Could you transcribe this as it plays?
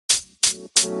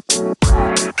What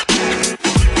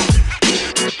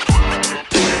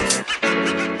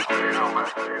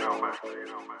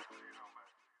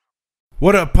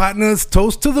up, partners?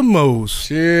 Toast to the most.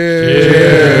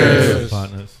 Cheers.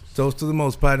 Partners. Toast to the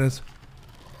most, partners.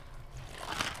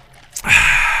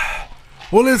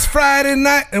 Well, it's Friday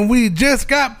night and we just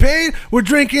got paid. We're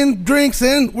drinking drinks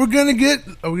and we're gonna get.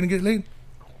 Are we gonna get late?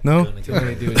 No. What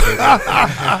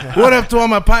up to all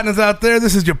my partners out there?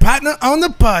 This is your partner on the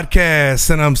podcast,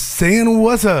 and I'm saying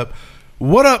what's up.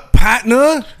 What up,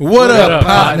 partner? What up,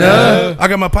 partner? I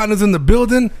got my partners in the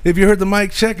building. If you heard the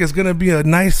mic check, it's gonna be a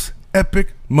nice,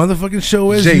 epic motherfucking show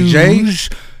as JJ.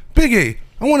 usual. Big A,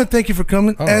 I want to thank you for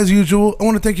coming as usual. I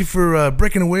want to thank you for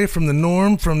breaking away from the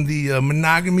norm, from the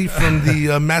monogamy, from the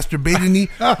masturbating,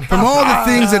 from all the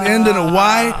things that end in a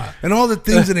Y, and all the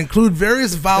things that include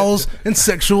various vowels and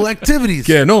sexual activities.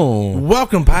 Yeah, no.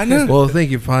 Welcome, partner. Well, thank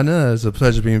you, partner. It's a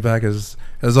pleasure being back as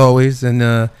always,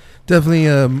 and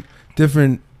definitely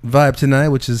different vibe tonight,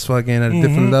 which is fucking at a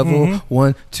different level.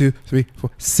 1, 2, 3, 4,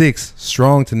 6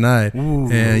 strong tonight.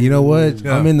 Ooh. And you know what?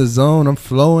 Yeah. I'm in the zone. I'm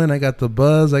flowing. I got the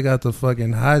buzz. I got the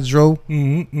fucking hydro,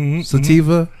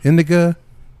 sativa, indica,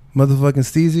 motherfucking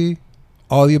steezy,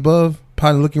 all the above.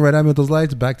 Partner looking right at me with those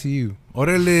lights. Back to you.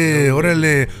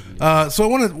 Orale. So I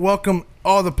want to welcome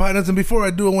all the partners, and before I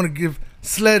do, I want to give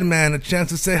Sledman a chance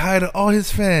to say hi to all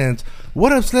his fans.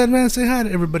 What up, Sledman? Say hi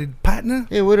to everybody, partner.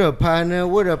 Hey, what up, partner?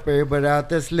 What up, everybody out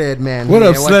there? Sledman. What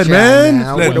up, Watch Sledman?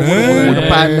 out now. What up,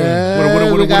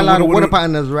 partner? We got a lot of what up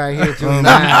partners right here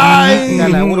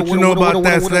tonight. What you know about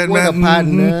that, What up, Sledman?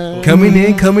 partner? Coming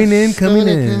in. Coming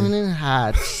in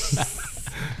hot.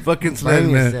 Fucking Blame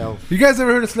Sledman. yourself. You guys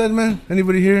ever heard of Sledman?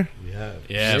 Anybody here?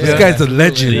 Yeah, This guy's a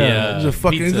legend. He's a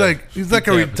fucking. He's like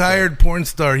a retired porn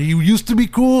star. He used to be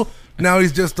cool. Now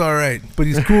he's just all right, but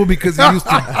he's cool because he used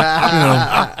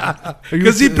to,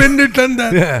 Because he been there, done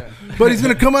that. Yeah, but he's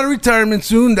gonna come out of retirement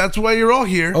soon. That's why you're all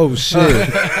here. Oh shit!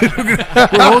 We're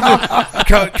holding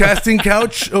casting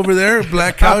couch over there,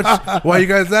 black couch. Why you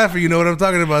guys laughing? You know what I'm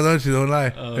talking about, don't you? Don't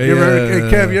lie. You ever heard,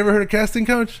 hey, Kev, you ever heard of casting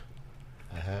couch?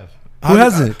 Who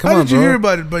hasn't? Come How on, did you bro. hear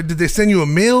about it? But did they send you a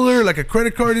mailer, like a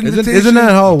credit card invitation? Isn't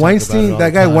that how Weinstein, all that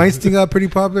the guy time. Weinstein got pretty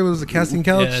popular? Was the casting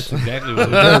couch? Yeah, that's exactly what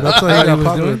it Yeah, was. that's why he got was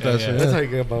popular doing with that it, shit. That's Yeah. how you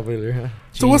get popular, huh?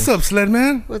 So what's up, Sled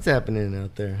Man? What's happening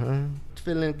out there, huh?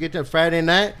 Feeling good to Friday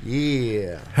night?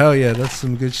 Yeah. Hell yeah, that's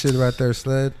some good shit right there,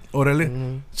 Sled.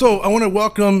 Orale. So I want to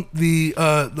welcome the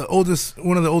oldest,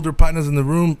 one of the older partners in the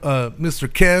room, Mr.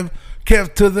 Kev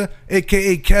to the,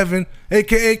 aka Kevin,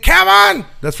 aka Kevin.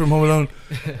 That's from Home Alone.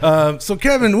 So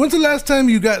Kevin, when's the last time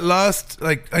you got lost?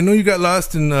 Like, I know you got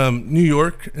lost in New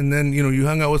York, and then you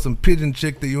hung out with some pigeon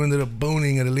chick that you ended up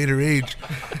boning at a later age.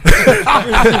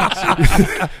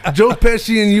 Joe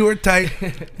Pesci and you were tight,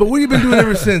 but what have you been doing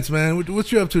ever since, man?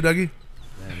 What you up to, Dougie?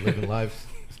 Man, living life.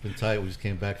 It's been tight. We just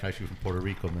came back actually from Puerto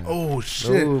Rico, man. Oh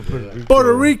shit, Oh,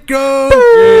 Puerto Rico.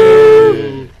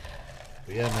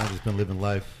 But yeah, man, just been living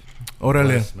life. Orale.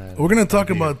 Blessed, man. We're gonna talk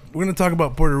Fun to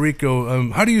about Puerto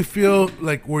Rico. How do you feel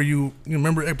like where you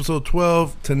remember episode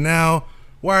 12 to now?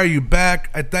 Why are you back?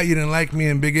 I thought you didn't like me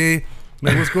and Big A.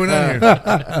 Like, what's going on here?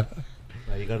 Nah,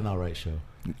 you got an alright show.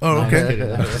 Oh, Nah, okay. I'm kidding.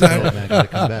 That's dope, man. Gotta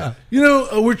come back.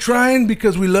 We're trying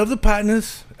because we love the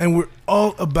partners and we're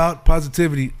all about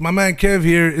positivity. My man Kev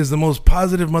here is the most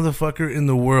positive motherfucker in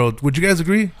the world. Would you guys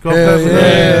agree? Go Hell clap for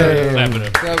that. yeah.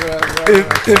 Clap it up.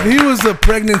 If he was a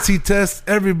pregnancy test,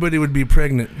 everybody would be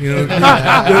pregnant. There'd be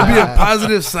a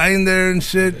positive sign there and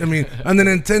shit. I mean, on the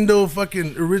Nintendo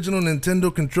fucking original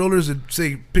Nintendo controllers, it'd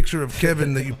say picture of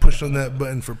Kevin that you push on that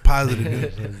button for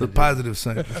positive, the positive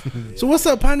sign. So what's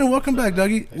up, partner? Welcome back,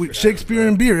 Dougie. Shakespeare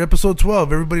and Beer, episode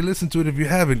 12. Everybody listen to it if you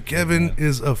haven't. Kevin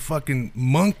is a fucking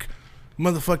monk,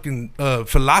 motherfucking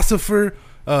philosopher,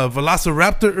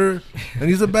 velociraptor, and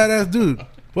he's a badass dude.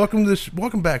 Welcome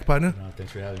back, partner. No,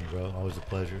 thanks for having me, bro. Always a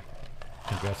pleasure.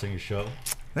 Congrats on your show.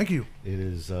 Thank you. It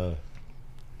is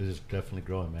definitely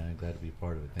growing, man. I'm glad to be a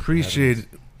part of it. Thanks for Appreciate having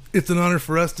it. It's an honor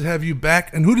for us to have you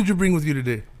back. And who did you bring with you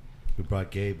today? us. We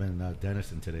brought Gabe and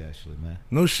Dennis in today, actually, man.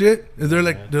 No shit. Is there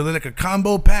like a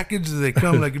combo package? Do they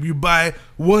come like if you buy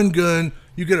one gun,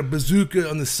 you get a bazooka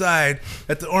on the side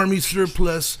at the Army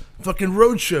surplus fucking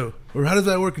roadshow? Or how does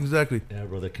that work exactly? Yeah,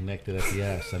 bro, they're connected at the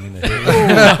ass. I mean, they're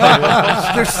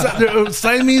They're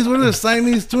Siamese. What are the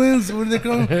Siamese twins? What do they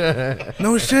call them?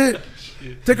 No shit.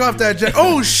 Take off that jacket.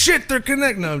 Oh shit, they're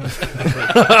connected. No, I'm just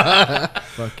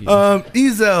Fuck you.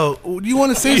 Ezel, do you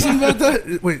want to say something about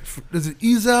that? Wait, is it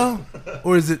Ezel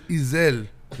or is it Ezel?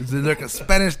 Is it like a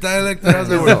Spanish dialect? How's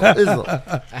that work?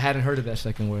 I hadn't heard of that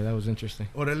second word. That was interesting.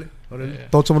 Orale, orale. Yeah.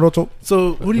 Tocho morocho.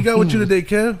 So, who do you got with you today,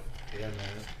 Kev? yeah, man.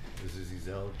 This is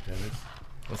Ezel, Dennis.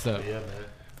 What's up? Yeah,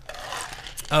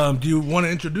 man. Do you want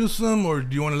to introduce him, or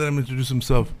do you want to let him introduce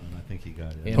himself? I think he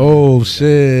got it. Yeah. Oh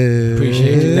shit!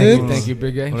 Appreciate you. Thank you,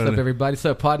 Big A. What's up, everybody? What's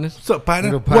up, partners? What's up,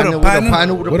 partner? What up, partner? What up,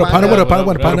 partner? What up, partner? What up, partner?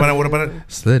 What up, partner? What about it?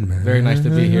 Sled man. Very nice to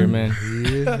be here, man.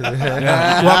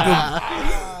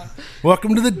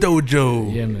 Welcome to the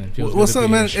dojo. Yeah, man. Feels What's good to up,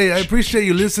 be man? here. Hey, I appreciate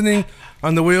you listening.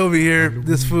 On the way over here,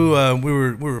 this fool, we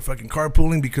were fucking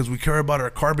carpooling because we care about our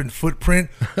carbon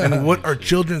footprint and what our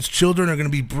children are going to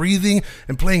be breathing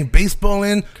and playing baseball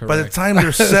in by the Correct. time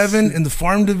they're 7 in the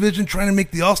farm division, trying to make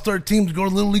the All-Star team to go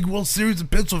to Little League World Series in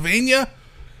Pennsylvania.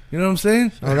 You know what I'm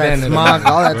saying? All that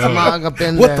smog up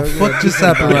in What there. the fuck just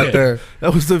happened right there?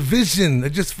 That was the vision. I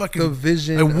just fucking The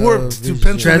vision. I warped of to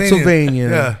Pennsylvania. Transylvania.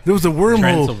 Yeah, there was a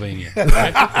wormhole. Transylvania.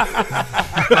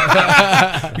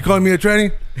 You calling me a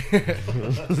tranny?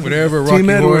 Whatever. Rocky Team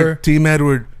Horror. Edward. Team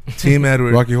Edward. Team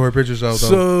Edward. Rocky Horror Picture Show.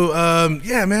 Though. So,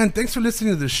 yeah, man, thanks for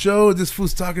listening to the show. This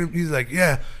fool's talking. He's like,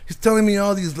 yeah, he's telling me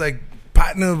all these like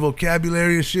partner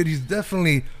vocabulary and shit. He's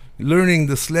definitely learning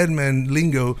the Sledman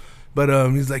lingo. But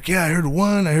he's like, yeah, I heard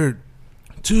 1, I heard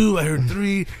 2, I heard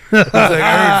 3. He's like, I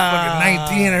heard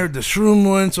fucking 19, I heard the shroom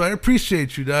one. So I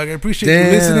appreciate you, dog. I appreciate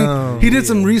you listening. He did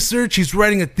some research. He's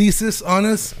writing a thesis on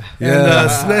us. And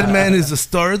Sledman is the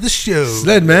star of the show.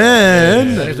 Sled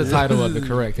man. That is the title of it,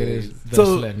 correct. It is The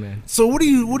So- Sled Man. So what do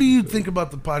you think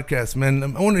about the podcast, man?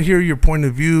 I want to hear your point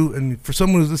of view, and for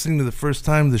someone who's listening to the first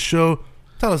time the show,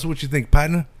 tell us what you think,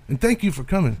 partner. And thank you for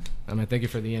coming. I mean, thank you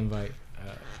for the invite.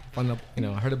 I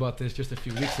heard about this just a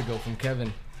few weeks ago from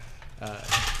Kevin. I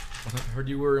heard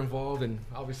you were involved, and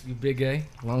obviously Big A,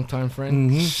 longtime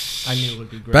friend. I knew it would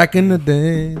be great. Back in the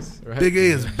days. Right? Big A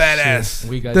is badass.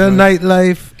 We got The joined.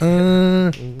 nightlife.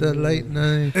 The late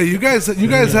night. Hey, you guys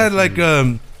had like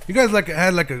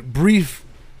had like a brief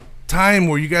time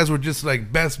where you guys were just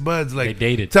like best buds, They like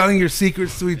dated. telling your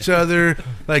secrets to each other,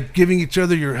 like giving each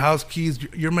other your house keys.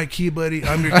 You're my key buddy.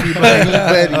 I'm your key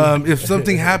buddy. If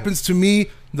something happens to me,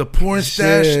 the porn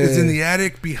stash is in the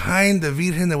attic behind the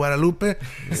Virgen de Guadalupe.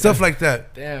 Stuff like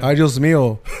that. Damn. Adios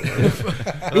mio.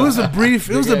 It was a brief.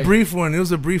 It was a brief one. It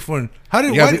was a brief one. How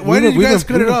did Yeah, why did you guys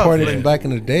cut it off? Partying Like, back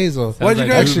in the days, though. why'd you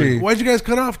like guys actually- Why'd you guys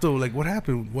cut off though? Like what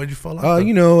happened? Why'd you fall off? though?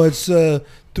 You know, it's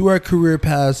through our career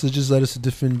paths, it just led us to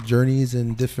different journeys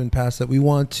and different paths that we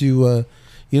want to,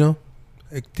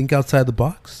 think outside the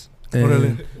box. And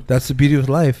Orale. that's the beauty of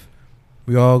life.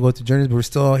 We all go through journeys, but we're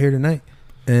still all here tonight.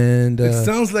 And It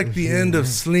sounds like the end of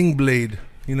Sling Blade.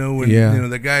 You know when Yeah. you know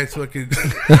the guy's fucking.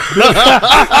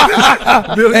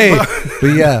 hey, but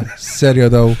yeah, serio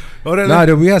though. Orale. Nah,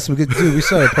 dude, we had some good dude. We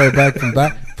started probably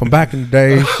from back in the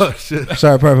days. Oh shit!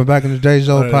 Started probably from back in the days,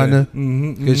 though, partner.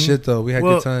 Mm-hmm, Good shit though. We had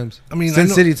Well, good times. I mean, Sin I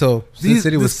know City though. Sin These,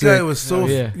 City was this guy sick. was so. Oh,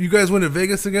 yeah. You guys went to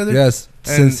Vegas together? Yes,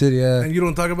 Sin And- City. Yeah. And you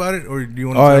don't talk about it, or do you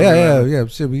want? to Oh talk yeah, about yeah, it? yeah.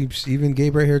 Shit, we even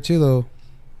Gabe right here too though.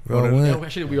 We all What a- went. Yeah,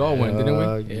 actually, we all went, didn't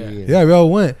we? Yeah. Yeah, we all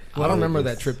went. I don't remember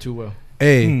that trip too well.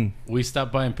 Hey, Hmm. We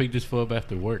stopped by and picked this fool up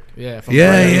after work. Yeah. From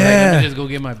Yeah, Friday. Like, yeah. let me just go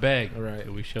get my bag. Right.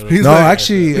 So we showed up. He's no, like-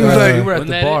 actually, he was like- We were at Wasn't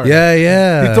the that bar. yeah,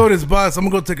 yeah. He told his boss, "I'm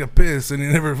gonna go take a piss," and he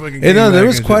never fucking. Hey, no, came there back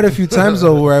was and quite shit. a few times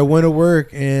though where I went to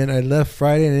work and I left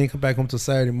Friday and didn't come back home till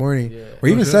Saturday morning, Yeah. or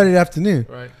even Okay. Saturday afternoon.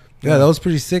 Right. Yeah, that was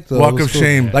pretty sick though. Walk It was of cool.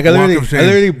 shame. Like I literally, Walk of shame. I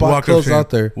literally bought Walk of clothes shame. out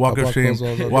there. Walk I of bought shame.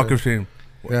 clothes out Walk there. of shame.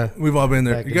 Yeah. We've all been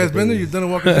there. Back You in guys the been there? days. You've done a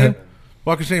walk of shame.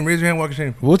 Walk of shame. Raise your hand. Walk of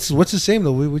shame. What's the shame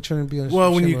though? We trying to be on.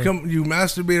 Well, when shame you on- come, you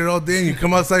masturbated all day, and you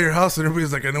come outside your house, and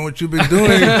everybody's like, "I know what you've been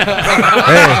doing."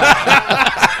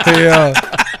 hey,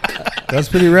 that's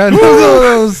pretty random.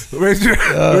 raise your.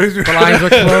 Blinds are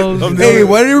closed. Hey,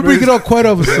 why did everybody get all quiet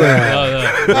all of a sudden?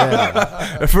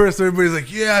 At first, everybody's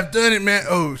like, "Yeah, I've done it, man."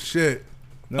 Oh shit.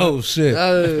 Oh shit!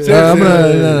 I'm I'm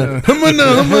gonna.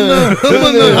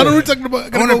 How do we talking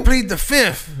about? I want to plead the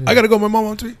fifth. I gotta go. My mom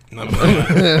wants me.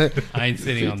 I ain't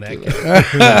sitting on that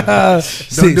couch.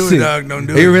 Don't do it, dog. Don't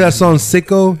do Hey, you it. hear that song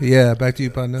 "Sicko"? Yeah, back to you,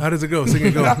 partner. How does it go? Sing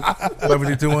it, go. 5, 4,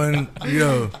 3, 2, 1.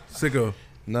 Yo, sicko.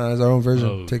 Nah, it's our own version.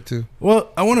 Oh. Take two.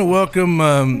 Well, I want to welcome.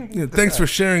 Thanks for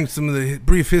sharing some of the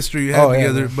brief history you had Oh, yeah,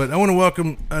 together. man. But I want to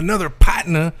welcome another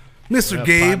partner, Mr. What up,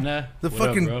 Gabe. partner? The What up,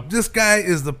 fucking bro? this guy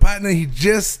is the partner. He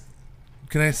just.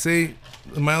 Can I say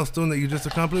the milestone that you just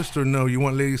accomplished, or no? You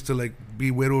want ladies to like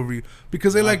be wet over you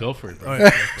because they Nah, like. go for it, bro. All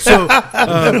right. So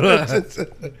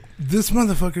this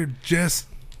motherfucker just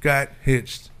got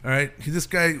hitched. All right. This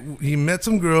guy he met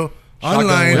some girl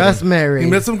online. Just married. He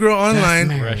met some girl online,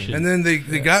 Russian. and then they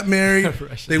got married.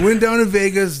 Russian. They went down to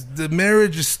Vegas. The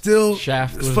marriage is still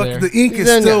Shaft was fuck, there. the ink is He's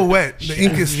in still there. wet. The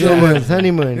ink is still Still wet. was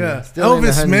honeymoon. Yeah, Still in the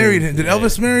Elvis honeymoon. married him. Did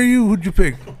Elvis marry you? Who'd you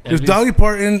pick? It was Elvis. Dolly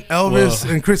Parton, Elvis,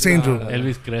 Whoa. and Chris Angel.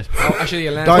 Elvis Crespo. Oh, actually,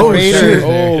 Atlanta. Darth Oh, Vader. shit. was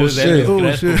there. Oh, It was shit. Elvis Oh,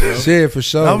 Crespo, shit. bro. Shit, for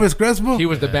sure. Elvis Crespo. He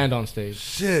was the band on stage.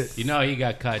 Shit. You know he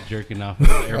got caught jerking off on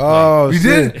the airplane. Oh, You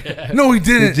shit. did? No, he You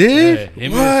didn't. did? Yeah, him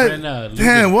and What? his friend, Lucas.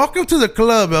 Damn, welcome to the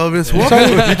club, Elvis. You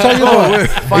Welcome. talking about?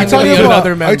 Finally, another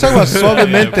member. Are you talking about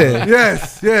Suavemente?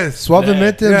 Yes, yes.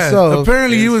 Suavemente Yeah. himself.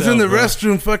 Apparently, he was in the Himself,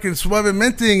 restroom fucking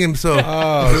suavementing himself.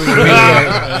 Oh,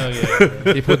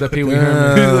 Oh, He put the Pee Wee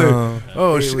Herman. damn.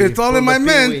 Oh, Pee-wee, it's all in my pull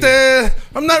the Pee-wee. mente.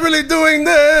 I'm not really doing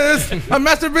this. I'm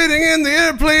masturbating in the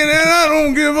airplane and I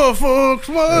don't give a fuck.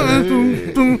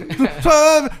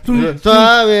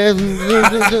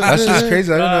 That's just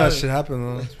crazy. I didn't know that shit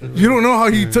happened. Though. You don't know how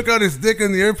he took out his dick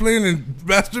in the airplane and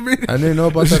masturbated? I didn't know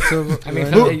about that too. I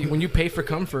mean, Right? hey, when you pay for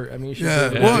comfort, I mean, you should Yeah,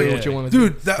 do well, what you want to do.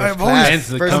 Dude, I've class. always, Hence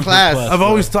the First Comfort class. Plus, I've bro.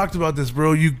 always talked about this,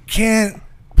 bro. You can't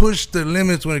push the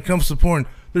limits when it comes to porn.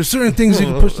 There's certain things you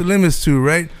can push the limits to,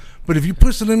 right? But if you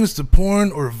push the limits to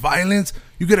porn or violence,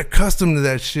 you get accustomed to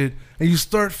that shit, and you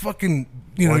start fucking,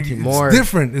 you know, Wanting it's more.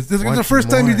 different. It's the Wanting first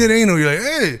time you more. did anal, you're like,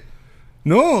 hey,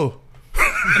 no.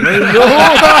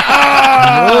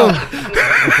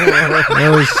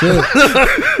 Oh shit!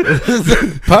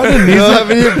 Pardon You me. don't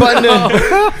have any button.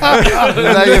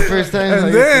 Is that your first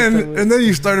time? And then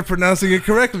you started pronouncing it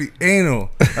correctly, anal.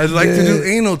 I'd like to do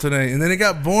anal tonight, and then it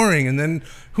got boring, and then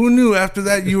who knew after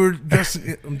that you were just?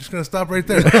 I'm just gonna stop right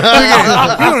there. Okay, you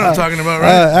know what I'm talking about,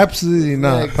 right? Absolutely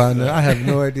not, partner. I have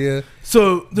no idea.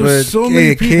 So there's But so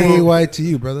many people. KY to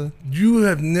you, brother. You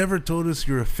have never told us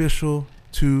your official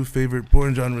 2 favorite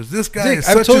porn genres. This guy Dick, is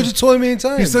I've such told a, you 20 million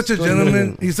times. he's such a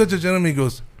gentleman. He's such a gentleman. He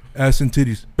goes, ass and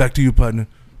titties. Back to you, partner.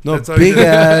 No, That's all he big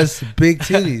does. ass, big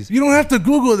titties. You don't have to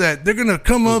Google that. They're gonna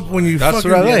come up when you That's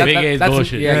fucking. what I like. Big ass that's,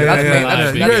 bullshit. Yeah, Yeah, that's, yeah, main- yeah.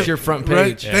 that's, Yeah. that's your front Right?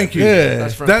 page. Thank you. Yeah.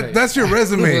 That's front page. That's your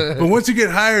resume. But once you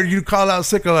get hired, you call out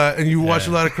sick a lot and you watch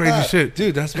a lot of crazy shit.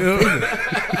 Dude, that's my favorite.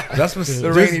 That's my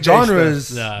rainy rainy day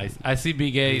genres. Nah, I see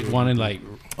Big A wanting like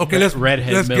Okay, let's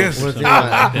redhead let's milf. guess. or something What's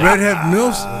like that. Redhead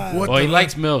milfs. What? Well, he the-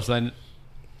 likes milfs. And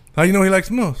How you know he likes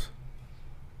milfs?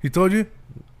 He told you.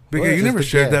 Big What? A, you Just never a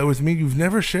shared guess. that with me. You've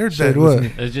never shared Shared that what? with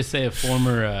me. let's just say a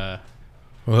former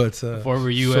What's UM of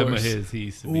Source. his he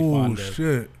used to be Oh fond of.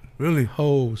 shit! Really?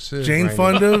 Oh shit. Jane Right.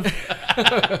 fond of?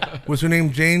 What's her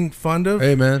name? Jane fond of?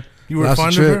 Hey man, You were life's a fond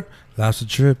of trip. her? Life's a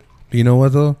trip. But you know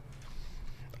what though?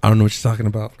 I don't know what you're talking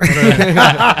about.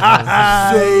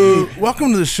 So,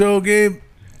 welcome to the show, Gabe.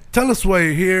 Tell us why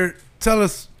you're here. Tell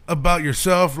us about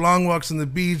yourself. Long walks on the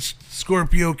beach,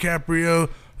 Scorpio, Caprio,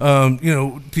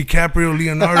 DiCaprio,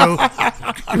 Leonardo.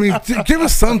 I mean, give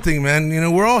us something, man. You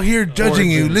know, we're all here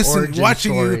judging you, Origin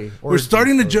watching story. you. We're Origin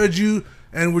starting to story. judge you,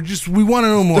 and we want to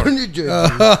know more.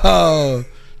 Oh,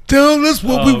 tell us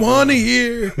what we Oh, want to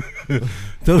hear.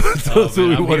 Tell us Oh, what man,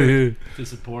 we I'm want to here hear. to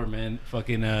support, man.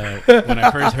 Fucking when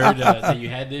I first heard that you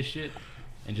had this shit,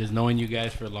 and just knowing you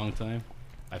guys for a long time,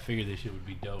 I figured this shit would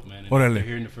be dope, man. And Orale. after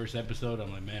hearing the first episode,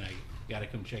 I'm like, man, I gotta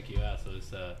come check you out. So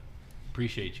it's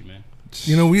appreciate you, man.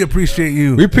 You know, we appreciate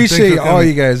you. We And thanks appreciate for all coming.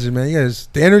 you guys, man. You guys,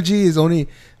 the energy is only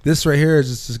this right here is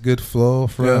just a good flow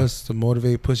for Yeah. us to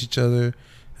motivate, push each other,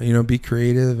 and be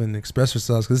creative and express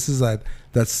ourselves. Because this is like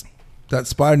that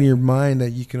spot in your mind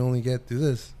that you can only get through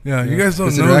this. Yeah, you guys don't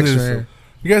This know interaction this. right here.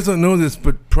 You guys don't know this,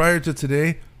 but prior to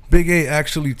today, Big A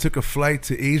actually took a flight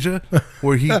to Asia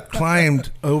where he climbed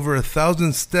over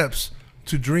 1,000 steps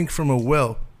to drink from a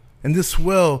well. And this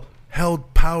well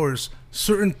held powers,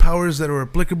 certain powers that are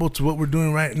applicable to what we're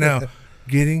doing right now.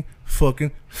 Getting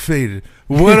fucking faded.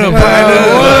 What up, partner?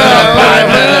 What up,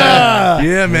 partner?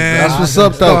 Yeah, man. That's what's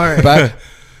up, though. Back,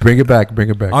 bring it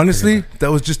back. Honestly,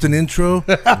 that was just an intro.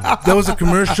 That was a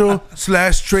commercial /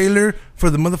 trailer for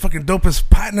the motherfucking dopest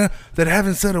partner that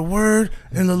haven't said a word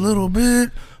in a little bit.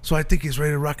 So I think he's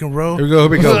ready to rock and roll. Here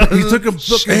we go. He took a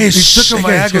fucking, Hey, he took a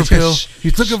Viagra pill.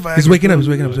 He took a Viagra. He's waking up.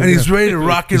 pill, and he's ready to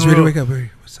rock and He's ready to roll. wake up. Hey,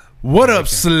 what's up? What up,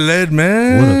 sled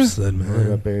man? What up, sled What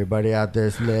man? up, everybody out there,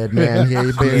 sled man? Yeah,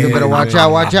 you better watch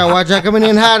out, coming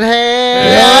in hot.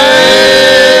 Hey!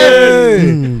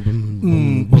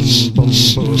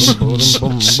 Where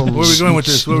are we going with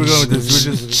this? We're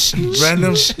just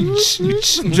random.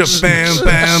 Bam,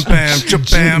 bam, bam,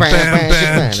 bam, bam,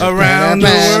 bam. Around the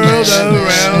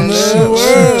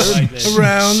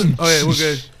world. Oh yeah, we're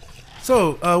good.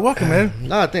 So, welcome, man.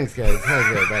 No, thanks, guys.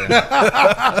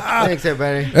 Thanks,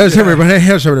 everybody. How's everybody?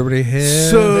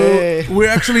 So Hey. we're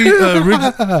actually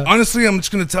honestly, I'm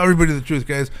just gonna tell everybody the truth,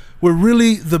 guys. we're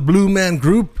really the Blue Man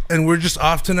Group, and we're just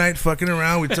off tonight, fucking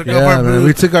around. We took off Yeah, our man, blue.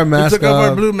 we took our mask We took off our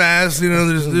off. blue masks. You know,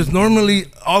 there's normally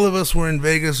all of us were in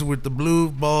Vegas with the blue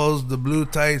balls, the blue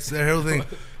tights, the whole thing.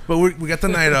 But we got the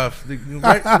night off,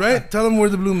 right? Right? Tell them we're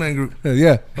the Blue Man Group.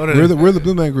 Yeah, Hold on. we're the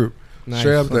Blue Man Group. Nice.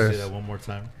 Straight up Say there. that one more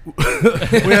time.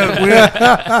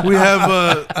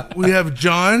 We have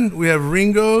John. We have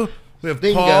Ringo. We have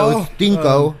Paul.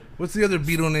 Dingo. What's the other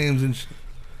Beatle names? And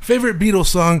favorite Beatles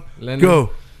song? Lennon. Go.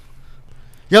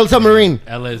 Yellow Submarine.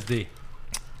 LSD.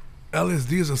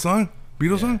 LSD is a song?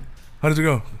 Beatles song? How does it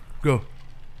go? Go.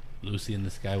 Lucy in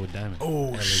the Sky with Diamonds.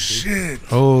 Oh, LSD. shit.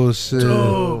 Oh shit.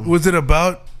 Oh, was it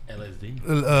about LSD.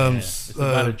 It's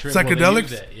about a trip. Well, they psychedelics?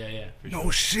 use that. Yeah. For No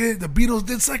sure. shit. The Beatles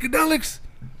did psychedelics.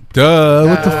 Duh.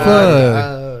 What the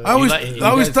fuck? I always, you I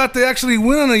always guys- thought they actually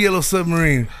went on a yellow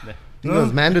submarine. It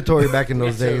was mandatory back in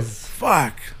those days.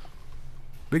 Fuck.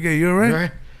 Big A, you alright?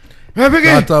 Right? No,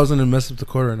 I thought I was gonna mess up the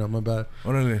quarter. No, my bad.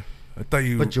 Hold on. I thought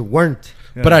you. But you weren't.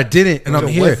 yeah. But I didn't, and But I'm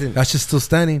it here. wasn't. That's just still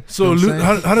standing. So You know what I'm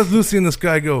saying? how does Lucy in the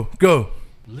Sky go? Go.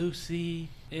 Lucy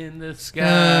in the Sky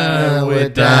Sky with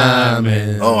with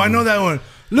Diamonds. Oh, I know that one.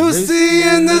 Lucy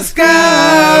in the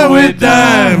Sky with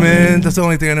Diamonds. That's the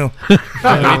only thing I know. Yeah,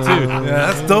 me too. Yeah,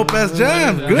 that's dope ass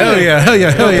jam. Good. Hell yeah, hell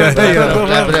yeah, hell yeah, hell yeah.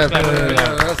 Clap it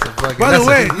up. By the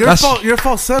way, that's- your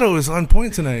falsetto is on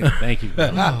point tonight. Thank you.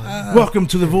 Welcome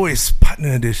to the Voice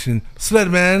Partner Edition.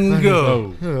 Sledman,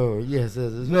 go. Oh, Oh, yes,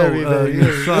 it's No, very, very, your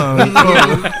very. song.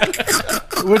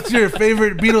 Go. What's your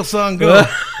favorite Beatles song? Go.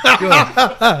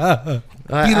 Beatles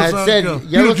I song, said go.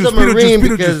 Yellow Beetlejuice, Submarine Beetlejuice,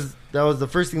 because that was the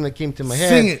first thing that came to my head.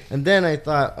 Sing it. And then I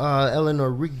thought Eleanor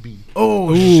Rigby.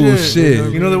 Oh, Ooh, shit.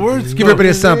 shit. You know the words? Give everybody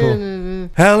a sample.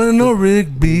 Eleanor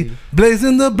Rigby,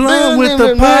 blazing the blunt with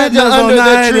the Blazing the partners blunt all under the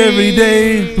night, tree. every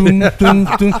day. Doom, doom,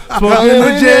 doom, smoking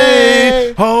a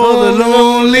J. All the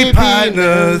lonely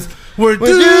partners, where do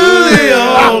they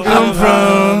all come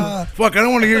from? Fuck, I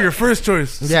don't want to hear your first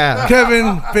choice. Yeah.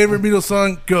 Kevin, favorite Beatles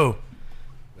song? Go.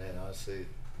 Man, honestly,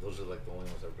 those are like the only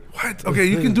ones I really. What? Okay,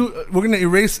 you can do. We're gonna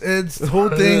erase Ed's whole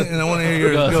thing, and I want to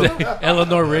hear yours. Go.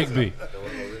 Eleanor Rigby.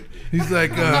 He's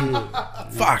like,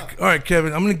 fuck. All right,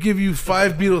 Kevin, I'm gonna give you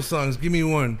 5 Beatles songs. Give me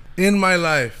one. In My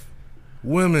Life,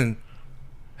 Women,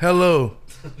 Hello,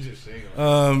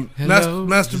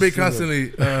 Masturbate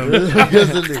Constantly,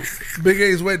 Big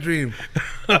A's Wet Dream.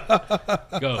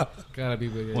 Go. Gotta be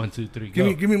big. 1, 2, 3.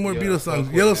 Go. Give me more Beatles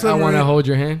songs. Yellow I Submarine. wanna hold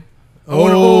your hand.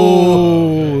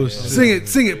 Oh, Sing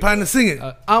it, partner, sing it.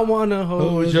 I wanna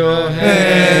hold your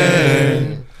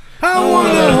hand. I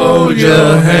wanna hold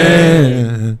your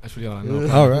hand. That's really all I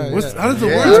know. All right. How does the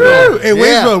Yeah. words go? Hey,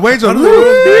 Wayne's Road, Wayne's Road.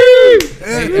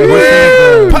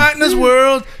 Hey, Partners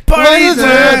World, party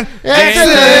time,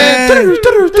 excellent.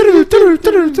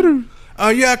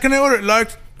 Yeah, can I order large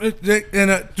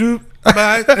and a two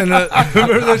by and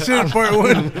remember that shit in part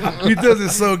 1? He does it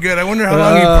so good. I wonder how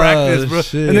long he practiced, bro.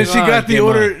 shit. And then she got the Game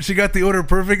order. She got the order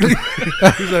perfectly.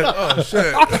 He's like, oh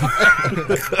shit.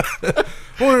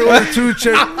 order 2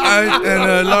 check and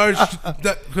a large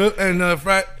and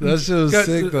fried. That shit was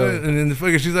sick, though. And then the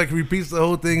fucking she's like repeats the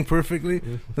whole thing perfectly.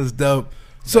 That's dope.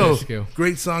 So Nice skill.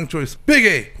 great song choice. Big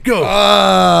A, go.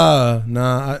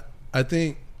 Nah, I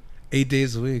think 8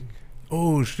 days a week.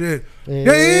 Oh shit.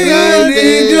 Hey, I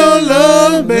need your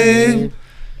love, babe.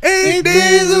 8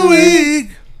 days a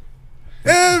week.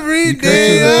 Every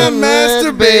day I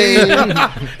masturbate.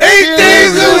 8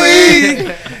 days a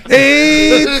week.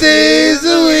 8 days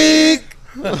a week.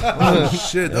 Oh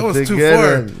shit, that was That's a too good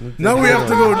far. one. Now we have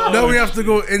to go. Now we have to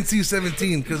go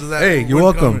NC-17 because of that. Hey, you're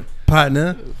one welcome,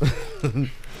 partner.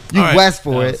 You All right. asked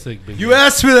for That it. was sick, Big You Big.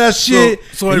 asked for that shit,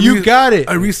 So and you got it.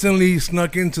 I recently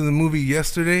snuck into the movie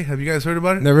yesterday. Have you guys heard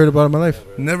about it? Never heard about it in my life.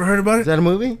 Never heard about Is it? that a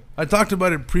movie? I talked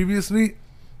about it previously.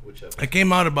 Whichever. It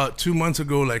came out about 2 months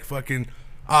ago, like fucking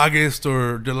August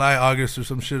or July, August or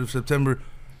some shit of September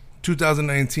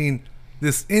 2019.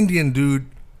 This Indian dude,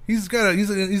 he's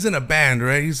in a band,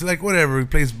 right? He's like whatever. He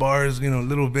plays bars,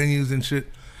 little venues and shit.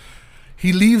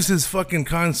 He leaves his fucking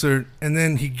concert and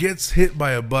then he gets hit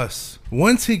by a bus.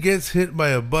 Once he gets hit by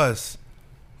a bus,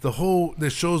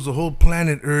 that shows the whole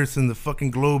planet Earth and the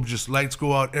fucking globe, just lights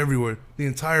go out everywhere. The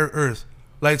entire Earth,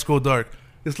 lights go dark.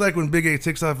 It's like when Big A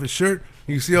takes off his shirt,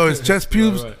 you see all his chest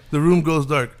pubes, the room goes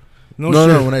dark. No,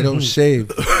 when I don't shave.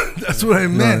 that's what I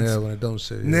meant. No, yeah, when I don't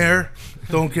shave. Nair,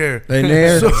 don't care. Hey,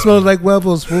 Nair, it smells like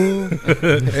Webbles, fool.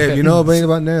 Hey, if you know anything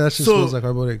about Nair, that shit So- smells like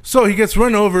hard So he gets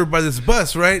run over by this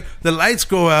bus, right? The lights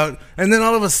go out, and then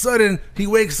all of a sudden he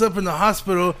wakes up in the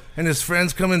hospital, and his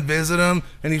friends come and visit him,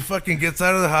 and he fucking gets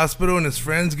out of the hospital, and his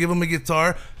friends give him a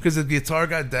guitar because the guitar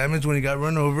got damaged when he got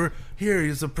run over. Here,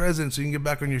 here's a present so you can get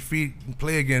back on your feet and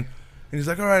play again. And he's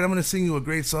like, all right, I'm gonna sing you a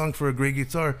great song for a great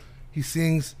guitar. He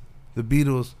sings the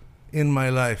Beatles, "In My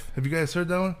Life." Have you guys heard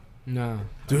that one? No.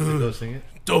 Dude, Go sing it.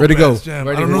 dope Ready to go. ass jam.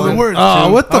 Ready I don't to know go. the words.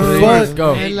 Oh, what the I don't know fuck? words.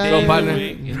 Go. Hey, Go, partner.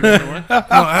 No,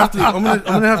 I'm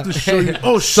gonna have to show you.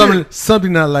 Oh shit!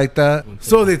 Something not like that.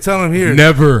 So they tell him here.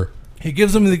 Never. He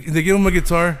gives them. They give him a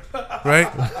guitar,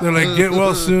 right? They're like, "Get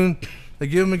well soon." They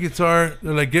give him a guitar.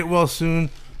 They're like, "Get well soon."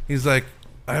 He's like,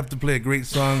 "I have to play a great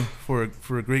song for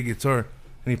a great guitar,"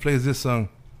 and he plays this song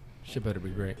Shit better be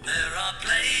great.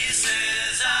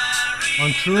 on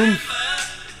Shrooms.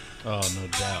 Oh, no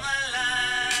doubt.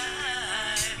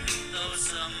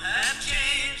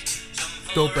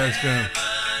 Dope ass jam.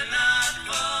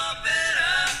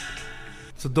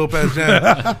 It's a dope ass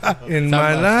jam in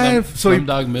my life. So he,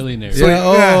 Slumdog Millionaire. so he-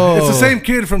 Yeah, yeah, it's the oh. same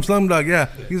kid from Slumdog. Yeah,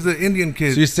 he's the Indian So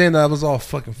kid. you're saying that was all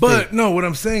fucking fake? But no, what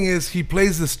I'm saying is he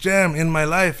plays this jam in my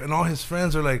life, and all his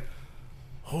friends are like,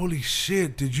 "Holy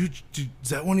shit! Is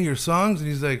that one of your songs?" And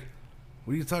he's like,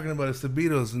 "What are you talking about? It's the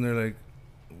Beatles." And they're like,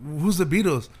 "Who's the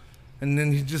Beatles?" And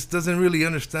then he just doesn't really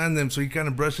understand them, so he kind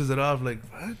of brushes it off, like,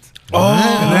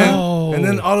 "What?" And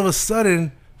then all of a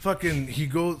sudden, fucking,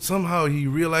 somehow he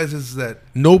realizes that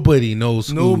Nobody knows.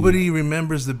 who. nobody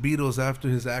remembers the Beatles after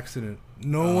his accident.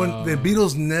 No one. The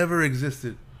Beatles never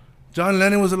existed. John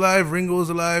Lennon was alive, Ringo was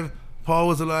alive, Paul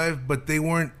was alive, but they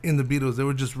weren't in the Beatles. They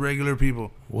were just regular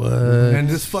people. What? And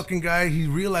this fucking guy, he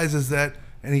realizes that,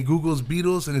 and he Googles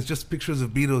Beatles, and it's just pictures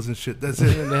of Beatles and shit. That's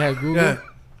it. They had Google. Yeah,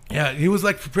 yeah. He was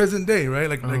like for present day, right?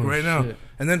 Like right now. shit.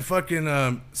 And then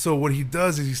fucking. So what he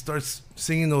does is he starts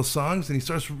singing those songs, and he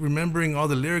starts remembering all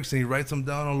the lyrics, and he writes them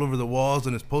down all over the walls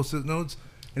on his post-it notes,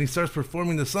 and he starts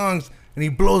performing the songs, and he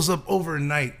blows up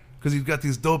overnight because he's got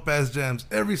these dope ass jams.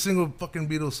 Every single fucking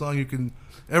Beatles song you can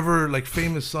ever, like,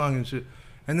 famous song and shit.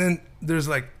 And then there's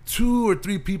like 2 or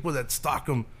 3 people that stalk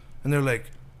him, and they're like,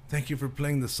 "Thank you for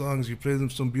playing the songs. You played them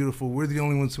so beautiful. We're the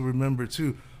only ones who remember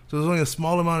too." So there's only a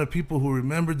small amount of people who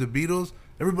remembered the Beatles.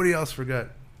 Everybody else forgot.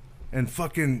 And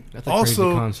fucking That's a crazy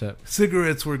also concept.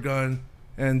 cigarettes were gone,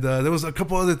 and there was a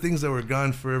couple other things that were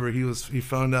gone forever. He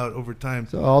found out over time.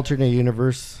 So alternate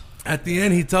universe. At the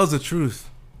end, he tells the truth,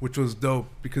 which was dope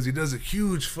because he does a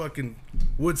huge fucking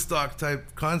Woodstock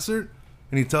type concert,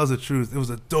 and he tells the truth. It was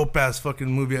a dope ass fucking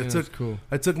movie. Yeah, that's cool.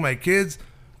 I took my kids,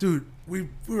 dude. We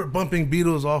were bumping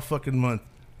Beatles all fucking month,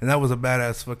 and that was a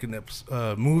badass fucking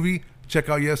movie. Check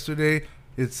out Yesterday.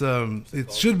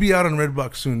 It should be out on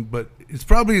Redbox soon, but it's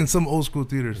probably in some old school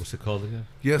theaters. What's it called again?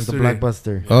 The Yesterday.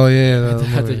 Blockbuster. Oh yeah, that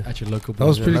At movie. your local. That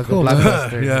was pretty Like a cool, man.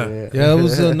 Blockbuster. Yeah. Yeah, it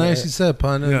was nicely said,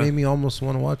 partner. Yeah. It made me almost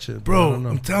want to watch it. but I Bro, don't know.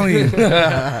 I'm telling you,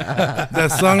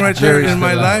 that song right there in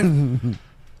my life.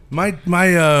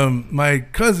 My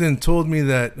cousin told me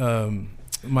that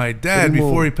my dad, Primo.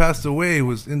 before he passed away,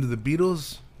 was into the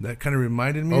Beatles. That kind of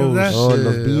reminded me of that. Oh,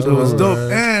 the shit. So it was Beatles.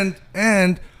 dope.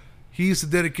 And he used to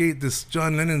dedicate this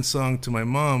John Lennon song to my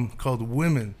mom called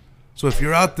 "Women." So if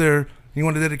you're out there, you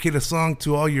want to dedicate a song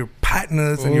to all your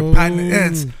partners and your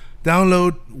partnerettes,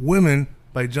 download "Women"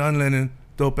 by John Lennon.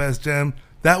 Dope ass jam.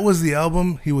 That was the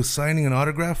album he was signing an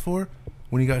autograph for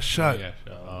when he got shot. Yeah.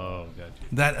 Oh, got you.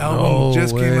 That album No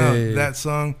just came way. out. That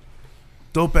song,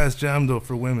 dope ass jam though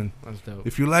for women. That's dope.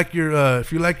 If you like your girl,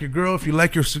 if you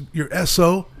like your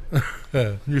SO,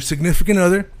 your significant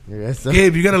other, Yes.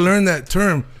 Gabe, you got to learn that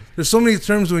term. There's so many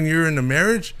terms when you're in a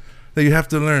marriage that you have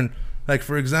to learn. Like,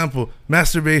 for example,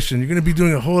 masturbation. You're gonna be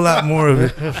doing a whole lot more of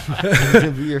it.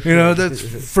 You know, that's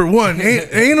for one.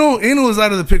 Anal is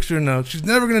out of the picture now. She's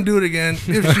never gonna do it again.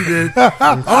 If she did,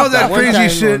 all that One crazy time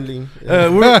shit.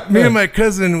 only. Me and my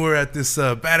cousin were at this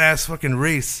badass fucking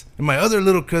race, and my other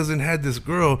little cousin had this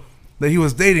girl that he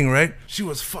was dating. Right? She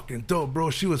was fucking dope, bro.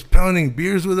 She was pounding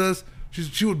beers with us.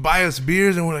 She would buy us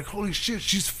beers, and we're like, holy shit,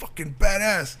 she's fucking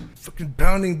badass. Fucking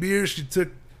pounding beers. She took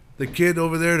the kid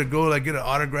over there to go like get an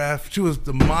autograph. She was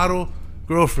the model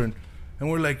girlfriend, and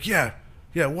we're like, yeah,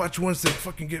 watch once they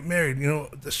fucking get married. You know,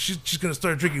 she's gonna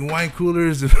start drinking wine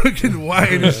coolers and fucking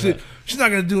wine and shit. She's not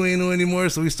gonna do anal anymore.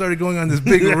 So we started going on this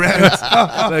big rant.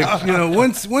 Like, you know,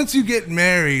 once you get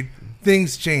married,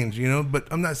 things change. You know, but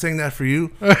I'm not saying that for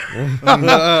you. I'm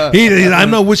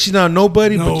not wishing on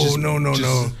nobody, No, but just no.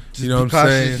 you know what I'm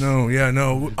saying? No, yeah,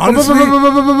 no. Honestly,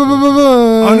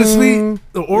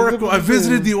 the Oracle. I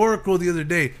visited the Oracle the other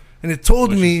day, and it told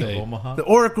What'd she me say? Omaha. the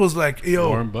Oracle's like, yo,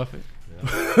 Warren Buffett.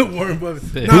 Warren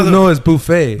Buffett. No, No, it's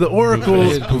buffet. The Oracle.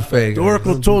 It's buffet. The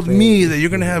Oracle told me that you're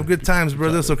gonna have good times,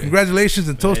 brother. So congratulations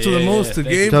and toast to the most to thank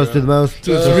Gabe. Toast to the most.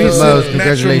 To his Toast to the recent most.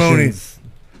 matrimony. Congratulations.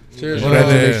 Cheers.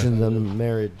 Congratulations on the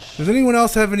marriage. Does anyone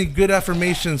else have any good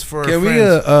affirmations for our Can we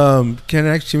friends?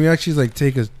 can we actually like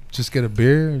take a just get a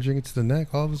beer and drink it to the neck.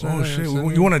 All of us. Oh right shit! now,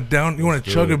 You want to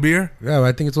chug a beer? Yeah,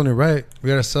 I think it's only right. We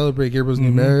gotta celebrate Gabriel's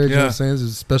new marriage. You know what I'm saying? It's a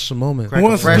special moment. Crack Who a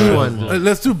wants to fresh do- one.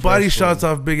 Let's do body shots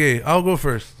off Big A. I'll go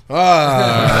first.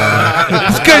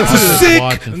 This guy's a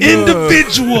sick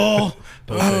individual.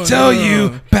 I tell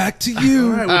you, back to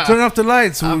you. All right, we'll turn off the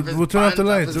lights. We'll turn off the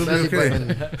lights. It'll be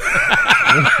okay.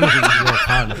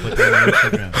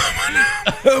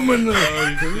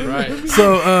 Right.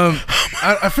 So,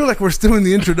 I feel like we're still in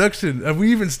the introduction. Have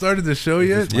we even started the show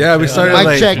yet? Yeah, we started Mic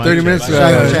like check. 30 minutes ago.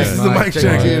 Mic Yeah, check. This is the mic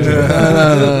check.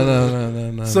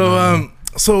 No.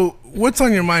 So what's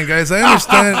on your mind, guys?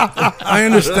 I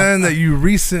understand that you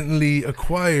recently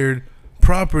acquired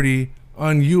property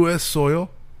on U.S. soil,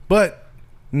 but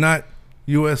not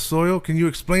U.S. soil. Can you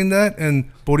explain that?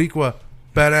 And Boricua,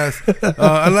 badass.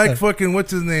 I like fucking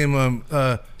what's his name?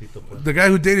 The guy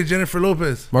who dated Jennifer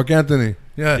Lopez. Mark Anthony.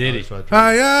 Yeah. Did he?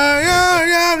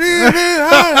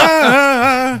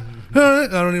 I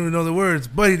don't even know the words,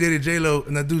 but he dated J-Lo,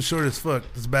 and that dude's short as fuck.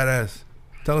 That's badass.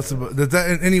 Tell us about. Is that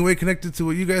in any way connected to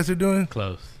what you guys are doing?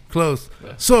 Close.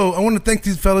 Yeah. So I want to thank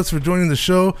these fellas for joining the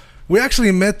show. We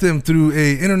actually met them through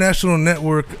a international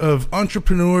network of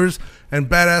entrepreneurs and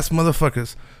badass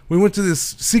motherfuckers. We went to this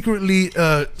secretly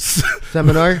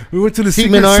Seminar. we went to the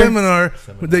secret seminar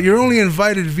that you're only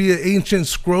invited via ancient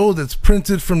scroll that's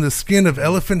printed from the skin of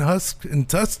elephant husks and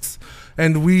tusks.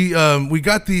 And we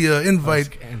got the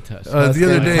invite the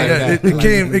other day. Yeah,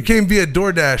 it came via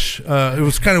DoorDash. It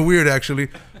was kind of weird actually,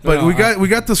 but we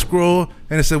got the scroll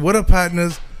and it said, "What up,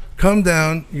 partners? Come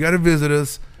down. You got to visit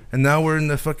us." And now we're in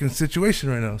the fucking situation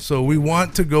right now. So we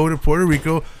want to go to Puerto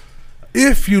Rico.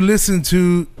 If you listen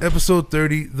to episode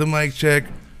 30, the mic check,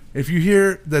 if you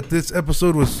hear that this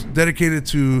episode was dedicated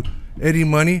to Eddie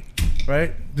Money,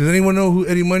 right? Does anyone know who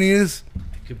Eddie Money is?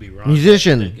 Could be wrong.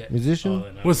 Musician.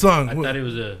 What song? I thought it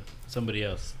was somebody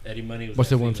else. Eddie Money was What's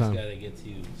that the one famous time? guy that gets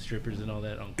you strippers and all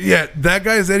that. Yeah, that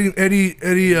guy's Eddie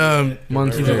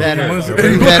Munster.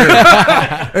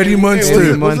 Eddie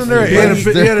Munster. Wasn't there He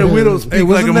had a widow's peak Hey,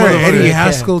 like a wasn't there Eddie motherfucker.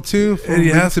 Haskell too? From Eddie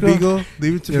Leave It to Haskell? Beagle?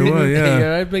 Leave It to Beagle? well, yeah. You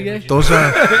all right, Big A? Those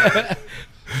are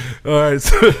All right,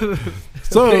 so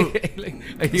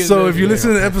if you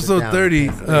listen to episode 30,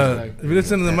 if you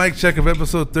listen to the mic check of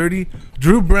episode 30,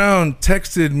 Drew Brown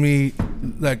texted me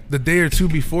like the day or two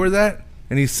before that,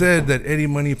 and he said that Eddie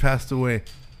Money passed away.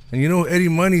 And you know Eddie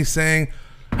Money sang,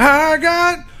 "I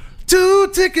got 2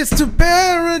 tickets to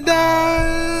paradise."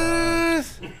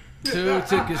 2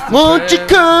 tickets. Won't you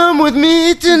come with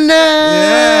me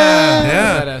tonight?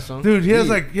 Yeah, Badass song. dude, he has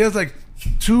like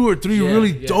 2 or 3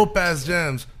 really yeah. dope ass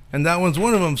jams, and that one's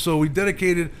one of them. So we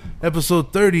dedicated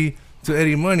episode 30 to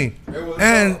Eddie Money.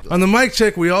 And on the mic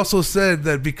check, we also said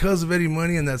that because of Eddie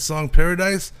Money and that song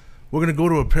Paradise, we're gonna go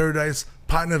to a paradise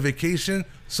partner vacation,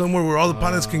 somewhere where all the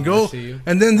partners can go. see you.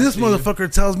 And then this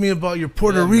motherfucker tells me about your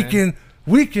Puerto Rican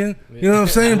weekend. You know what I'm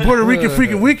saying? Puerto Rican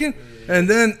freaking weekend. And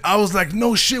then I was like,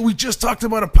 no shit, we just talked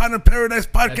about a partner paradise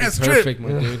podcast Perfect, trip. my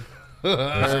dude. Dude.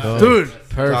 It's all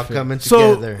Perfect. coming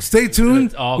So together. stay tuned.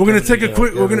 It's all We're gonna coming take a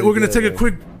quick. together.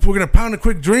 We're gonna pound a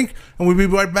quick drink, and we'll be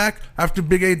right back after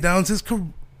Big A downs his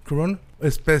Corona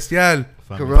Especial.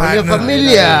 Corona Partner.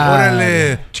 Familia.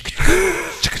 Órale.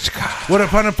 What up,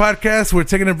 partner podcast? We're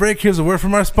taking a break. Here's a word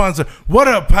from our sponsor. What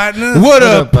up, partner? What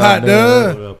up,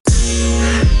 partner?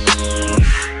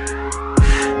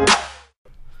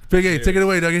 Big A, take it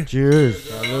away, Dougie. Cheers.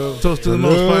 Toast to the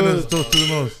most, partners. Toast to the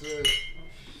most.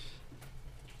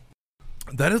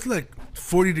 That is like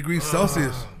 40 degrees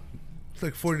Celsius. It's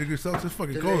like 40 degrees Celsius. It's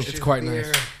fucking cold. It's quite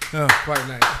nice. Yeah. Quite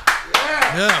nice.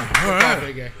 Yeah. All right.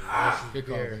 Big A. Good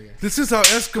call, Big A. This is how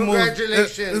Eskimos.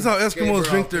 This is how Eskimos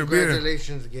drink their beer.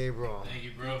 Congratulations, Gabriel. Thank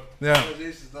you, bro. Yeah.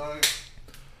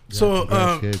 So,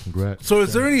 Congrats. so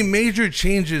is there any major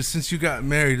changes since you got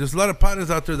married? There's a lot of partners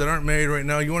out there that aren't married right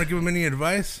now. You want to give them any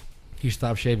advice? He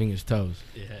stopped shaving his toes.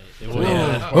 Yeah. That's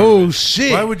part Oh of it.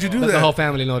 shit! Why would you do The whole that?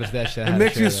 family noticed that shit. I It had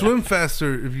makes to you share swim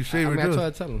faster if you that. shave I mean, your that's what I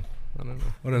toes. tell him. I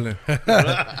don't know.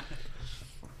 Órale.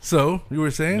 So you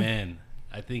were saying? Man,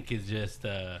 I think it's just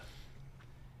I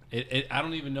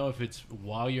don't even know if it's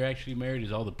while you're actually married.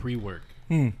 Is all the pre-work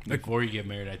before you get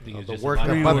married. I think it's The just work a lot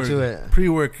up of up work. to it.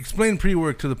 Pre-work. Explain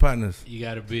pre-work to the partners. You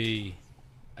got to be.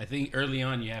 I think early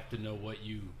on you have to know what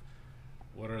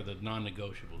are the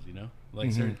non-negotiables. You know,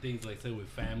 like certain things, like say with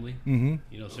family. Mm-hmm.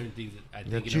 You know, certain things. That I Yeah,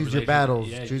 think in a choose your relationship- battles.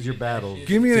 yeah, Choose your that battles. shit.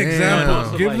 Give me an Damn. example.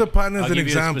 Also, Give like, the partners I'll an give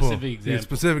you a example. specific Yeah, example.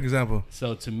 specific example.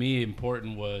 So to me,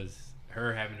 important was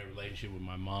her having a relationship with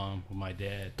my mom, with my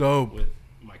dad, Dope. with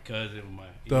my cousin, with my.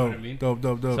 You know what I mean? Dope.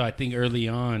 So I think early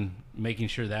on, making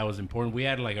sure that was important. We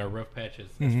had like our rough patches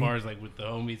as far as like with the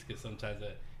homies, because sometimes in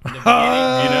the beginning,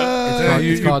 you know, It's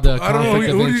It's called the I don't know.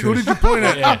 conflict of Who did you point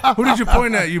at? Who did you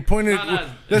point at? You pointed.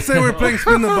 Let's say we're playing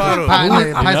spin the bottle.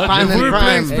 If we're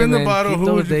playing spin the bottle,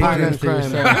 who would you point at?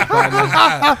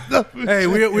 Hey,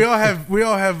 we all have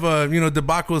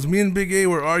debacles. Me and Big A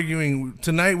were arguing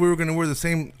tonight. We were gonna wear the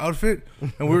same outfit,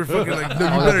 and we were fucking like, you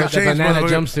better change. Banana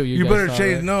jumpsuit. You better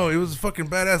change. No, it was a fucking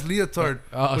badass leotard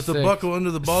with the buckle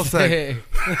under the ball sack.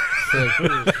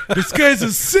 This guy's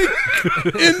a sick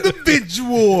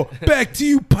individual. Back to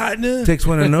you, partner. Takes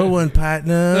one to know one,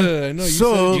 partner. You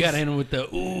gotta hit him with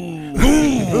the ooh.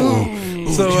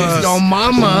 So, your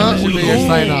mama.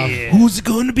 Who's it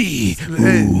gonna be?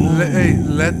 Hey,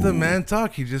 let the man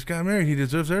talk. He just got married. He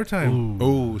deserves airtime.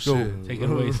 Oh shit! Take it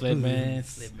away, Sled Man.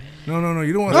 No,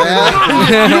 you don't want to.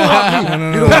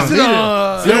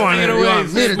 You don't want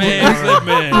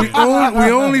it.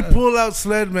 We only pull out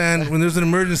Sled Man when there's an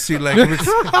emergency. Like if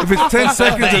it's 10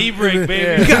 seconds.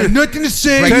 You got nothing to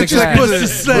say. 10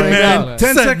 seconds.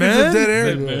 10 seconds of dead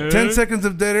air. 10 seconds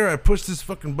of dead air. I push this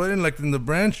fucking button like in the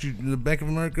branch, the Bank of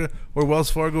America or Wells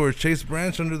Fargo or Chase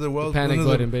branch under the Wells. Panic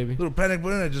button, baby. Little panic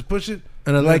button. I just push it.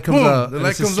 And the light comes out. The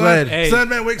light comes Sled. on. Sled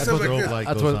Man wakes up like this.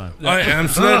 That's what I am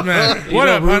Sled Man. What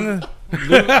up, partner?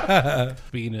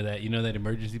 Speaking of that, you know that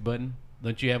emergency button?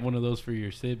 Don't you have one of those for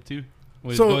your sib too?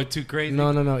 Was So- it going too crazy?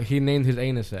 No. He named his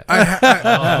anus that. I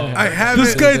have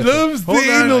This it. guy loves the Hold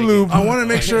on. anal loop. I want to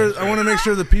make sure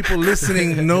the people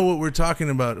listening know what we're talking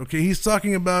about. Okay, he's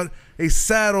talking about a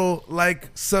saddle-like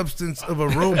substance of a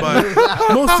robot,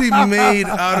 mostly made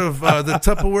out of the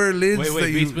Tupperware lids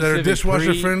that are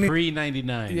dishwasher friendly.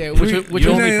 Pre-99. Yeah, which which you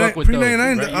only fuck with those.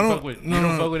 pre-99, Right? You I don't- fuck with- no, you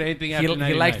don't no. fuck with anything after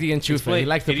 99. He likes the enchufe. He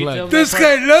likes the Can you plug. tell This that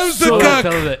guy part? loves the So cock.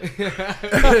 tell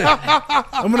that.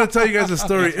 I'm gonna tell you guys a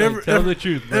story. Tell the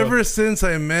truth, bro. Ever since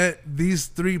I met these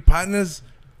three partners,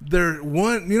 they're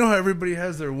one. You know how everybody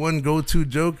has their one go-to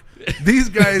joke. These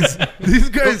guys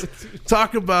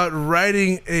talk about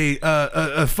riding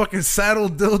a fucking saddle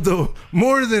dildo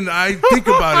more than I think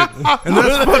about it, and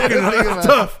that's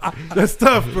tough. That's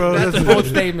tough, bro. That's a bold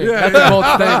statement. That's a bold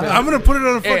statement. I'm gonna put it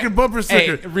on a fucking bumper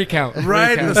sticker. Hey, recount.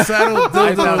 Riding a saddle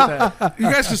I doubt dildo.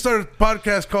 You guys should start a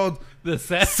podcast called The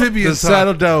saddle. Sibian The Talk.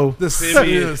 saddle dough. The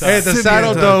Sibian Talk. Hey, the Sibian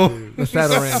saddle Talk. dough. The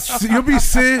saddle ranch. You'll be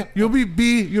C, you'll be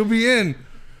B, you'll be in.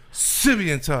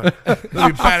 Sibian Talk. That'll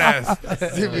be badass.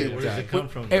 Where does it come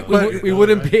from? Hey, though? we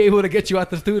wouldn't be able to get you out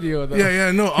the studio though.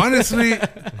 Yeah, no. Honestly,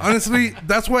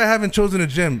 that's why I haven't chosen a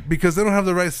gym because they don't have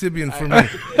the right Sibian for me.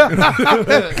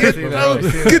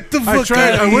 Get the I fuck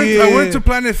tried. out I of went here. to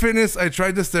Planet Fitness. I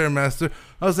tried the Stairmaster.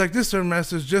 I was like, this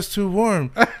Stairmaster is just too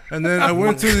warm. And then I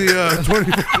went to the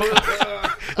 24.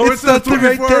 I went to the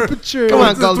 24-hour. Come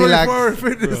on, Goldilocks. 24-hour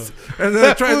fitness. And then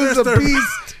I tried their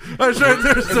Stairmaster. I tried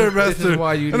their Stairmaster. This is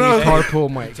why you need And I was- carpool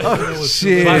mic.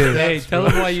 Shit. Hey, tell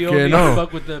them why you only no.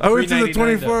 fuck with the I went to the $3.99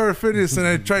 though. 24-hour fitness and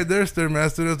I tried their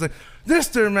Stairmaster and I was like, this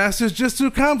Stairmaster is just too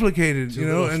complicated, you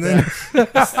know. And then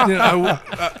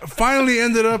I finally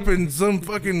ended up in some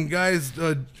fucking guy's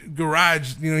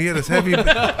garage. You know, he had a heavy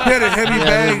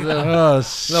bag. Oh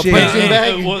shit. punching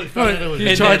bag. Well, He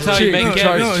and charged that's how you cheap. make He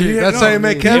Kevin. charged cheap. That's how you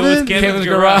met It was Kevin? Kevin's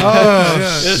garage. Oh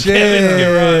Yeah. Kevin's shit.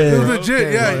 It was garage. legit, Oh,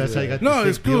 yeah. that's how you got No, the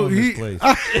it's sick deal cool. in this place.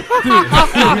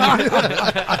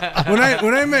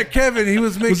 When I met Kevin, he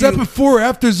was making. Was that before or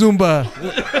after Zumba?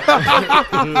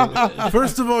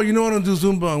 First of all, you know I don't do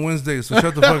Zumba on Wednesdays, so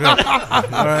shut the fuck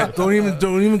up. All right, don't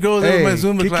even go there with my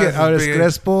Zumba kick it classes. out of big A.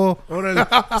 Crespo.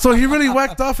 So he really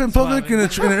whacked off in public in an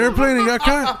airplane and got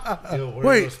caught. Yo, where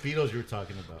Wait. are those speedos you were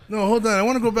talking about? No, hold on. I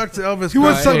want to go back to Elvis. You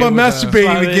want to Crespo. talk about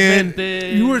masturbating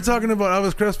again? You were talking about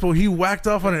Elvis Crespo. He whacked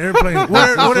off on an airplane. What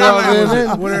airline was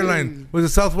it? What airline? Was it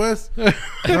Southwest?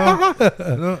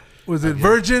 No. Was it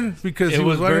Virgin? Because It he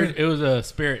was was wearing. it was a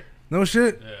Spirit. No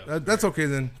shit. Yeah. That's okay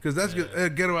then, because that's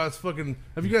good. Ghetto ass fucking.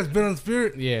 Have you guys been on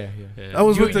Spirit? Yeah. I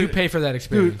was You, with the you pay for that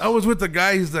experience. dude. I was with the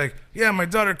guy. He's like, yeah, my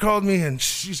daughter called me and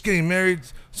she's getting married,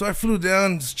 so I flew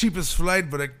down. It's cheapest flight,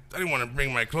 but I didn't want to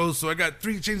bring my clothes, so I got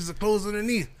 3 changes of clothes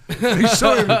underneath. He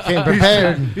showed me. Came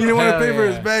prepared. He didn't want to Hell pay for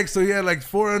yeah. his bag, so he had like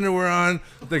 4 underwear on,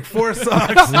 like 4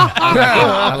 socks.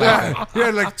 Yeah. He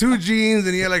had like 2 jeans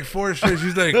and he had like 4 shirts.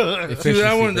 He's like, see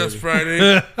that one? That's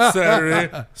Friday,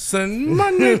 Saturday, Sunday,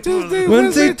 Monday, Tuesday,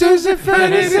 Wednesday, Thursday,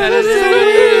 Friday,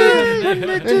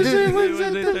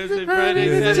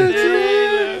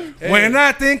 When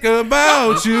I think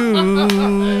about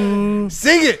you,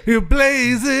 Sing it. you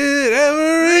blaze it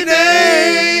every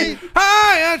day.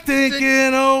 I am thinking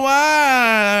of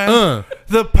why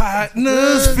the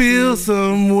partners feel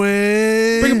some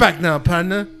way. Bring it back now,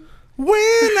 partner. When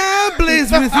I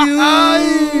blaze with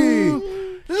you,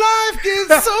 Life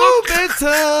gets so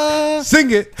better.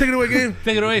 Sing it. Take it away, Gabe.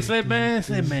 Take it away, Slave Man.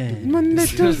 Slave Man. Monday,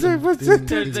 Tuesday, Wednesday,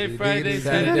 Thursday, Friday,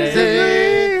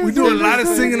 Saturday. We do a lot of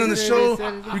singing on the show.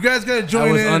 You guys gotta I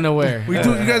join was in. unaware. We do.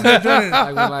 You guys gotta join in. I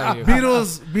won't lie to you.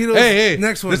 Beatles. Hey,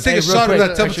 Next one. let's take a real shot of quick,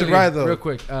 that temperature actually, ride, though. Real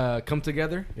quick, Come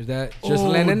Together. Is that just Oh,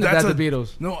 Lennon? Or that's that the a-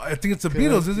 Beatles? No, I think it's the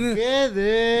Beatles, isn't it?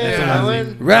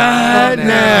 Together. Right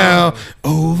now,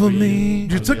 over me.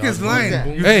 You took his line.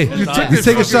 Hey, You took let's his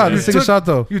take a fucking- shot. Let's take a took- shot,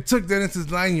 though. You took Dennis's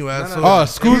line, you asshole. Oh,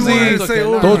 He wanted Scusi, to say okay,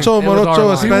 over. no, Tocho, It was our Morocho,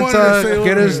 line. He wanted to say Spencer, over.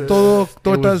 ¿quieres todo?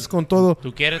 Tortas con todo.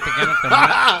 ¿Tú quieres te quiero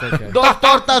también? Okay. Dos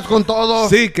tortas con todo.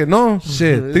 Sí, que no.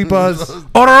 Shit. Tripas.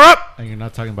 Order up. And you're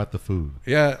not talking about the food.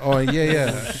 Yeah. Oh,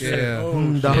 yeah.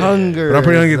 The hunger. But I'm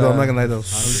pretty hungry, though. I'm not gonna lie, though.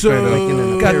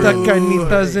 So, Got the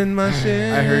carnitas in my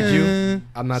shit. I heard you.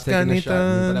 I'm not taking a shot,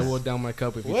 Carnitas. but I will down my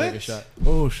cup if you take a shot.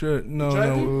 Oh shit! No,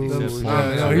 driving? no. He says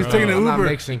No, he's taking an I'm not Uber.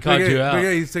 mixing. Called Big you A, out. Big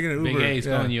A, he's taking an Big Uber. A is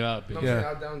Yeah. calling you out. Big A. Yeah.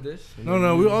 I'll down this.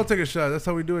 No, we all take a shot. That's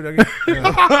how we do it. I guess. Yeah.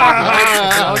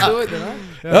 I'll do it then.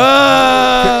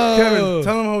 Oh. Kevin,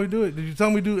 tell him how we do it. Did you tell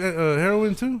him we do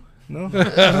heroin too? No.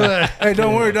 Hey,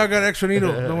 don't worry, dog. Got an extra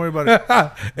needle. Don't worry about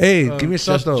it. Hey, give me a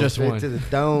shot, though. Just Straight one. to the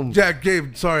dome. Jack,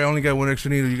 Gabe, sorry, I only got one extra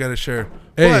needle. You got to share.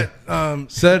 Hey. But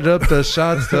Set up the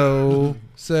shots, though.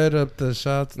 Set up the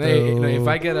shots, though. Hey, if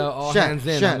I get all Shot, hands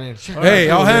in, shot, I'm in. shot. Hey,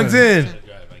 all hands in.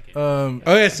 um,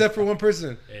 Oh, yeah, except for one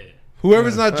person.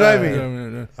 Whoever's not driving.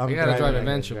 yeah. You gotta drive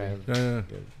eventually.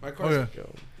 My Oh, yeah.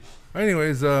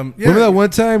 Anyways, yeah. Remember that one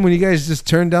time when you guys just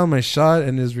turned down my shot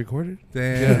and it was recorded?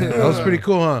 Damn. That was pretty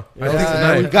cool, huh? I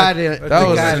think We got it. That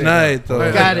was got it. tonight,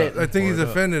 though. Got it. I think he's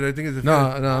offended. I think he's offended.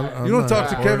 No, I'm You don't not. talk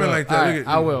to Kevin like that. Alright, Look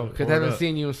at- I will, because I haven't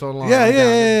seen you in so long. Yeah, I'm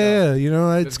yeah. down. You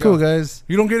know, it's Let's cool, go. guys.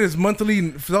 You don't get his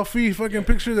monthly selfie fucking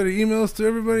picture that he emails to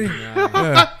everybody.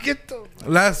 Yeah.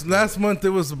 Last month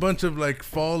there was a bunch of like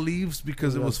fall leaves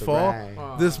because it was fall.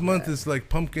 Aw, This month is like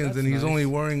pumpkins, That's and he's nice. only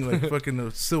wearing like fucking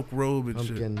a silk robe and shit.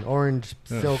 Pumpkin, orange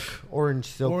silk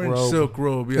Orange robe. silk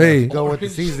robe. Yeah. Hey, Go with the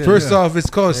season. first off,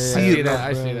 it's called I see silk. that.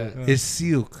 I see that. It's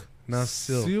silk, not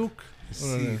silk. Silk.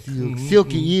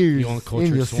 Silky ears You own culture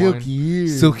in your swine. silky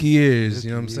ears. Silky ears,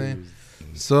 you know what I'm saying?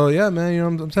 So yeah, man, you know,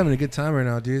 I'm just having a good time right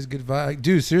now, dude. It's good vibe,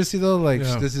 dude. Seriously though, like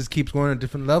Yeah. this just keeps going at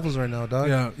different levels right now, dog.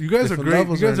 Yeah, you guys are Different great. You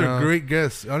levels guys right are now. great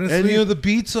guests. Honestly, And you know the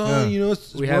beats on, Yeah. you know,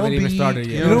 it's We haven't one even beat, started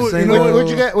yet. You know what I'm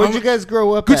saying? Where'd you guys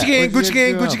grow up Gucci at? gang, Where'd Gucci you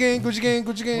gang, guys Gucci grow up? gang, Gucci gang,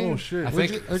 Gucci gang. oh shit. I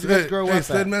think Where'd you guys grow Hey, up at?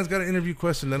 Steadman's got an interview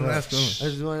question. Let him ask him. I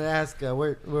just wanted to ask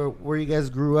where you guys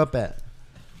grew up at.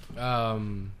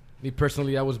 Me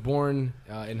personally, I was born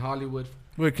in Hollywood.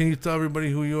 Wait, can you tell everybody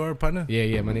who you are, partner?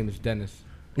 Yeah. My name is Dennis.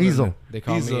 Easel. They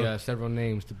call me Easel. several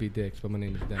names to be dicks, but my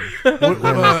name is Dennis.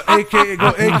 AKA go.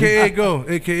 AKA go.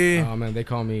 AKA. Oh man, they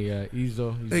call me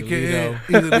Izo. AKA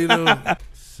Isolito.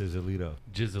 Sizzlito.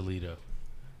 Jizzalito.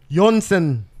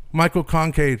 Jonsen. Michael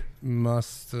Concade.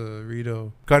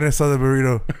 Masterito. Carne asada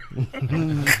burrito.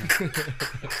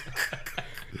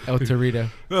 El Torito.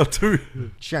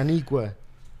 Shaniqua.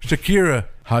 Shakira.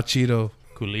 Hot Cheeto.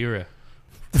 Kulira.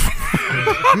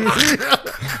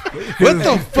 What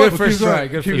the fuck? Good first try.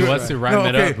 Good He first wants try. to rhyme No,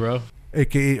 it okay. up, bro.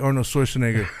 AKA Arnold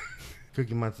Schwarzenegger.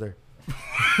 Cookie Monster.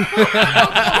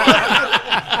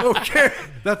 Okay,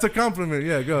 that's a compliment.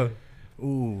 Yeah, go.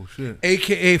 Ooh, shit.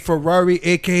 AKA Ferrari,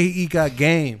 AKA he got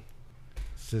game.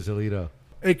 Sizzlito.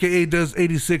 AKA does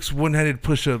 86 one-handed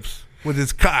push-ups with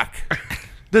his cock.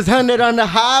 There's 100 on the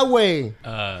highway.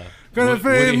 Gonna Woody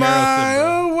fade my Harrelson,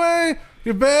 own way.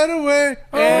 You better way.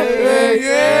 Oh, Hey,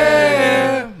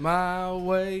 yeah. my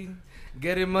way.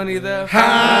 Getting money the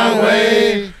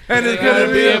Highway. And it's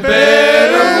gonna be a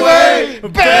better way.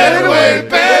 Better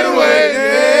way.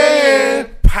 Yeah.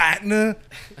 Partner.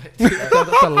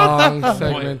 That's a long bro.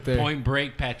 segment there. Point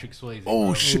Break, Patrick Swayze. Oh,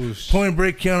 bro. shit. Point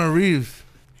Break, Keanu Reeves.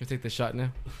 You take the shot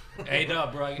now. Hey, no,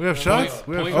 bro. We have shots?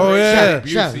 We have- Point Oh, Break, yeah. Patrick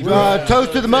Shot. Busey.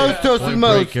 Toast to the most. Toast to the Point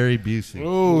Break, most. Gary Busey.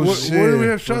 Oh, Where do we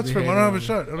have shots from? I don't have a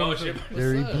shot. I don't Oh, have a shit. shot.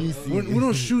 Very We BC.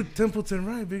 don't shoot Templeton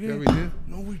right, big Yeah, we do.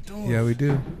 No, we don't. Yeah, we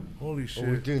do. Holy What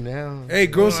we shit. do now? Hey,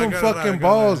 grow I some got it, I fucking got it.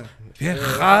 balls. Yeah,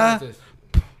 Yeah. what's this?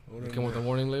 You come with a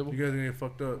warning label. You guys gonna get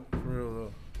fucked up for real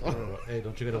though. Hey,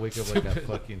 don't you gotta wake up like at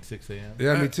fucking 6 a.m.?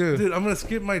 Yeah, me too. Dude, I'm gonna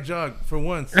skip my jog for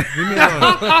once. Leave me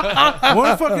alone.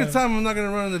 One fucking time, I'm not gonna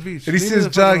run on the beach. And he Leave me says the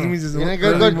fuck jog, he alone. means it's You're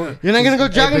not gonna go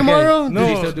jogging Big A. tomorrow? No. Did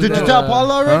he still do Did you the, tell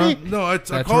Apollo already? No, I That's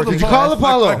called working. Apollo. Did you call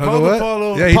Apollo? I called what?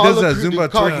 Apollo. Yeah, he does Apollo that Creed, Zumba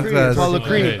Apollo twerking Creed, class. Apollo Oh,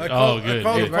 Creed. good. I called good,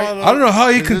 good. Apollo. I don't know how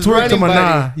you can His twerk to running buddy.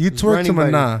 Mana. You His twerk to running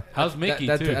buddy. Mana. How's Mickey,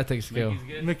 That too? takes skill. Mickey's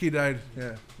good? Mickey died.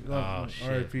 Yeah. Oh, shit.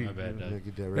 R.I.P. My bad,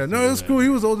 dog. Yeah, no, it was cool. He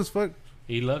was old as fuck.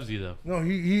 He loves you, though. No,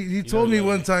 he told me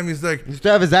one time. He's like, You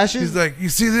still have his ashes? you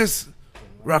see this?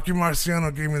 Rocky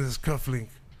Marciano gave me this cufflink.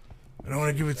 and I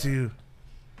want to give it to you.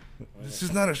 This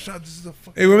is not a shot. This is a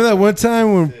fucking. Hey, remember that one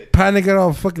time when partner got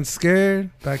all fucking scared?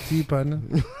 Back to you, partner.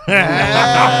 It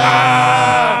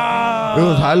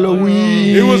was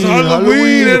Halloween. It was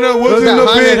Halloween, and I It was wasn't that a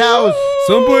haunted bitch. house.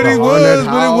 Somebody The was, haunted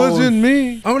but it wasn't house.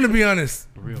 me. I'm gonna be honest.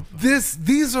 Real.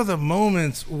 These are the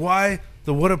moments why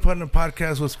the What a Partner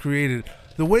podcast was created.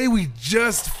 The way we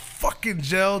just fucking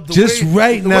gelled. The Just way,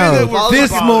 right the now, way that we're this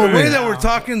talking, moment. The way that we're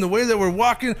talking, the way that we're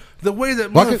walking, the way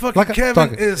that Walking, motherfucking walking, Kevin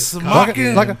talking. is smocking. Walking, You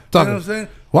know walking, what talking. I'm saying?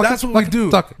 Walking, That's what walking, we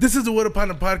do. talking. This is the What a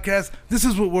Partner podcast. This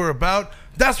is what we're about.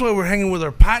 That's why we're hanging with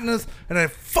our partners. And I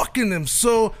fucking am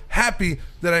so happy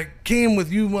that I came with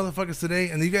you motherfuckers today.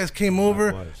 And you guys came over.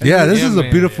 And Yeah, then this is a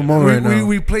man. beautiful moment right now.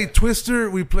 we played Twister,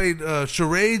 we played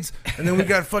charades, and then we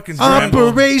got fucking Drambo.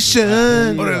 Operation.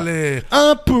 Orale. You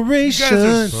Operation.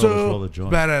 guys are Roll so the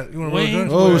joint. badass. You want to roll the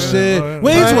joint? Oh shit. yeah.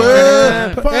 Wayne's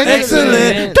World.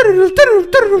 Excellent.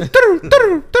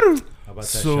 How about that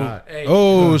So- shot? Hey,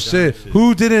 Oh shit.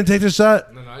 Who didn't take the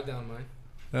shot? no, I down mine.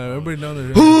 Everybody down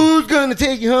there. Who's gonna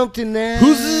take you home tonight?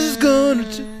 Who's gonna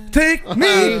Take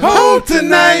me home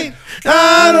tonight?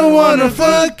 I don't wanna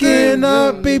fucking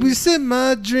babysit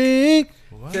my drink.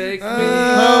 Take me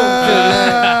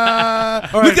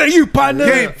Look at you, partner.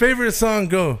 Okay, favorite song,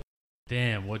 go.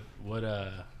 Damn, what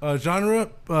Genre,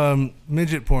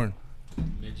 midget porn.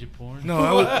 midget porn? No,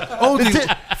 I was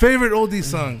oldie. Favorite oldie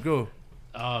song, go.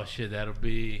 Oh shit, that'll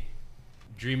be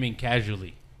Dreaming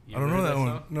Casually. You I don't ever know heard that one.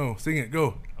 song? No, sing it,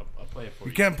 go. I'll play it for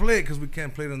You you. can't play it because we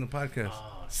can't play it on the podcast.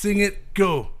 Oh, Sing it,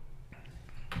 go.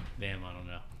 damn, I don't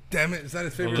know. Damn it, is that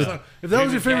his favorite Hold song? up. If that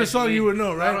was your Dreaming favorite song, Casually. you would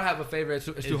know, I don't right? have a favorite. It's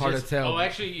too It's hard just- to tell. Oh,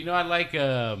 actually, you know, I like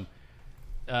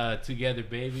Together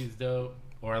Babies though,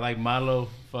 or I like Malo.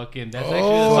 Fucking, that's actually the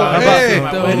Oh, song. I hey,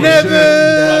 bought for my wedding. never.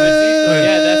 Suavecito.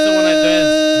 Yeah, that's the one I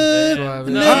danced. Suave.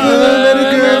 Never met a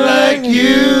girl like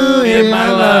you in my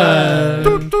life.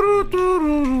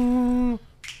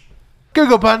 Go,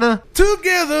 go, partner.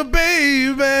 Together,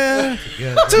 baby.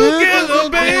 Together,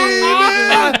 baby.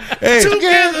 Hey,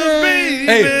 Together, baby.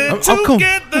 Hey, I'm cool.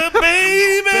 Together,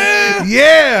 baby.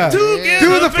 yeah. Together,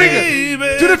 Do the finger.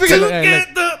 baby. Do the finger.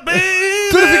 Together,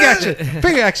 baby. Do the finger action.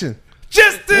 Finger action.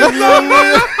 Just as long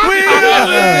as we're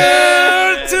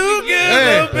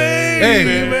together,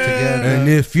 baby. And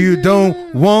if you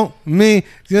don't want me,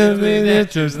 give me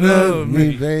that just love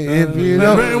me, baby. If you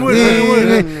don't need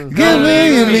me,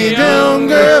 give me down,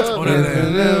 girl.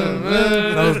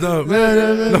 That was dope.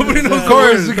 Nobody knows Of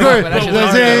course, the of course. But that's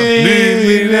just Leave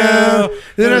me now.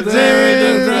 Then I'll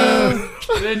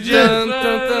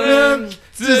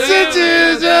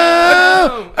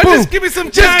Just give me some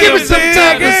time. Just give me some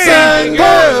time to sign,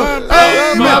 girl.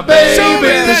 Oh, my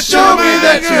baby, to show me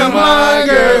that you're my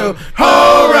girl.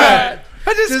 All right.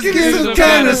 Just give me some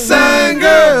kind of sign,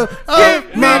 girl. Oh,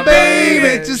 my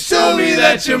baby, just show me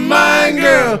that you're mine,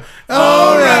 girl.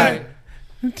 All right.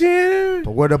 The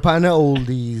What a Partner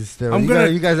Oldies. There. I'm You gonna-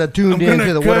 guys- you guys are tuned I'm in gonna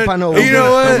to the What a cut- Partner You Oldies.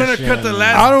 know what? I'm gonna cut the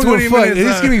last I don't 20 give a fuck. minutes.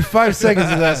 Just give me 5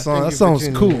 seconds of that song. That song's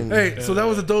cool. Hey, so that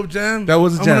was a dope jam. That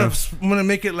was a jam. I'm gonna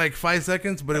make it like 5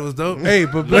 seconds, but it was dope. Hey,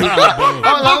 but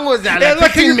How long was that? yeah, Like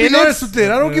like 15 be honest minutes? with it.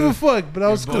 I don't give a fuck, but I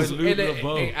was cool.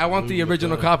 Hey, I want the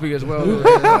original copy as well.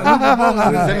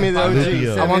 Send me the OG.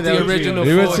 Video. I want the original.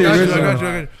 Give it full- to you, I got you, I original. got you,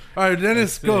 I got you. All right,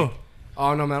 Dennis, go.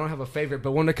 Oh no, man, I don't have a favorite,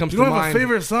 but one that comes You to don't have mind. a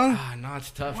favorite song? Ah, no,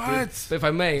 it's tough. What? Dude. But if I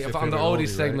may, if on the oldies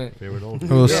segment, Favorite oldie.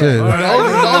 Oh shit.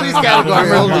 Oldies category.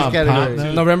 Oldies category.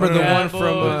 no, remember the Yeah, one from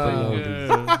boy.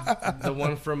 the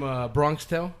one from Bronx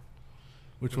Tale?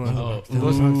 Which one? Oh, The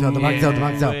Max out, the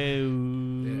Max out.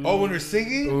 Oh, when they're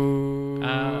singing? Ooh,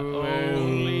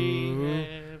 only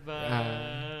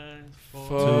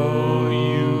for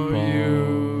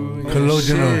you.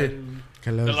 Cologeno.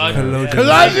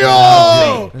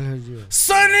 Calagio!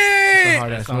 Sonny!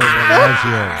 Hard ass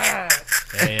Yeah,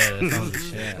 that sounds like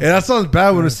shit. Yeah, that sounds bad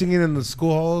when they're singing in the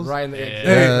school halls. Right in the Yeah. Hey,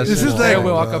 Yeah, this that's is cool. like,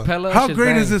 Farewell acapella. how shit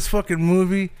great is bang. this fucking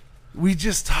movie? We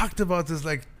just talked about this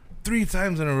like 3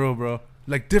 times in a row, bro.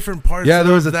 Like different parts Yeah,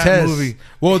 there was a of that test. movie.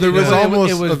 Well, there was Yeah.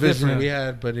 almost It was a vision different. we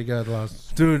had, but it got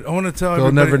lost. Dude, I want to tell They'll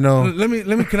everybody. never know. Let me.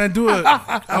 Can I do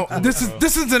a? This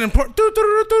is an important.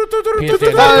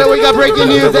 We got breaking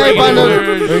news,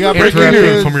 everybody. We got breaking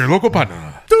news. your local partner.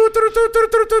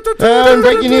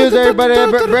 Breaking news, everybody!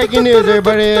 Breaking news,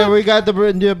 everybody! We got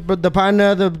the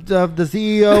partner of the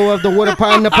CEO of the What a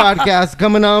Partner podcast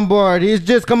coming on board. He's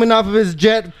just coming off of his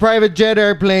private jet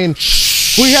airplane.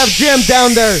 We have Jim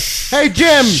down there. Hey,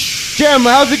 Jim! Jim,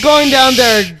 how's it going down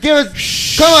there?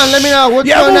 Come on, let me know what's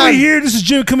Yeah, going I'm on. over here. This is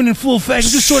Jim coming in full effect.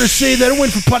 Just sort of say that I'm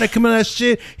waiting for Pot to come in that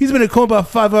shit. He's been at home about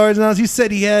 5 hours now. He said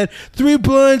he had 3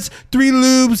 blunts, 3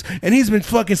 lubes, and he's been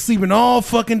fucking sleeping all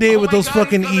fucking day with those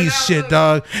fucking E's shit,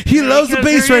 dog. He loves the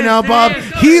bass right now, Bob.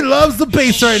 He loves the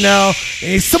bass right now.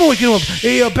 Hey, someone wake him up.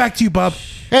 Hey, back to you, Bob.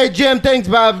 Hey, Jim, thanks,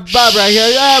 Bob. Bob right here.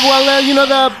 You know,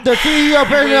 the CEO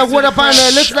president of What Up On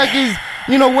It looks like he's,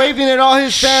 you know, waving at all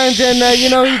his fans, and you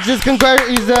know, he's just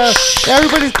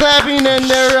everybody's clapping and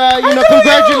they're you know,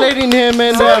 congratulating him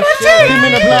and giving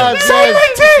him applause.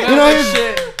 You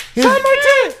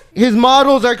know, his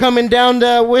models are coming down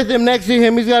with him next to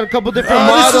him. He's got a couple different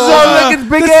models. This is all looking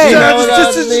big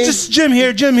A. Just Jim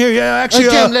here. Yeah, actually.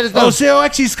 Jim, let us know.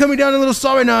 Actually, he's coming down a little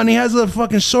saw right now, and he has a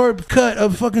fucking short cut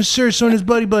of fucking shirt showing his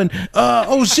buddy button.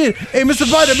 Oh shit. Hey,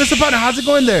 Mr. Partner, how's it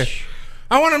going there?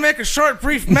 I want to make a short,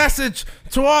 brief message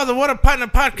to all the What a Partner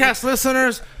podcast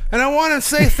listeners, and I want to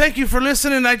say thank you for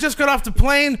listening. I just got off the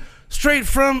plane straight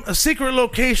from a secret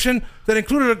location that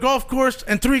included a golf course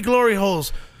and 3 glory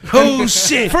holes. Oh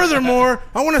shit! Furthermore,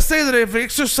 I want to say that I've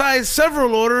exercised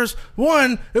several orders.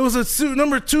 One, it was a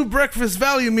number 2 breakfast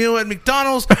value meal at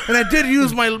McDonald's, and I did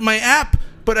use my app.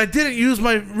 But I didn't use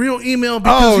my real email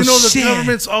because the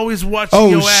government's always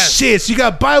watching your ass. Oh shit! So you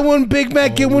got buy 1 Big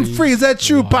Mac, get 1 free. Is that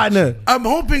true, partner? I'm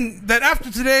hoping that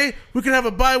after today we can have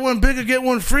a buy 1 bigger, get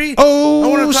 1 free.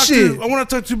 Oh shit! I want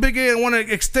to talk to Big A. I want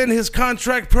to extend his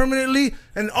contract permanently,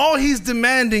 and all he's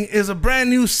demanding is a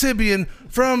brand new Sibian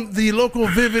from the local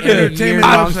Vivid Entertainment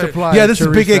website. Yeah, this is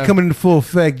Big A coming into full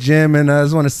effect, Jim, and I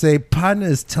just want to say, partner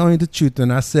is telling you the truth.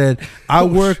 And I said, I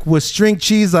work with string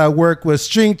cheese, and I work with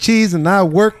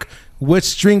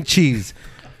string cheese.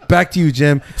 Back to you,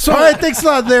 Jim. All right, thanks a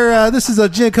lot there. This is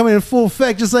Jim coming in full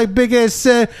effect, just like Big A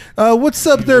said. What's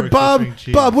up there, Bob?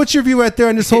 Bob, what's your view right there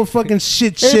on this whole fucking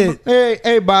shit?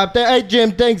 Hey, Bob. Hey,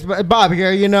 Jim, thanks. Bob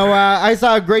here. You know, I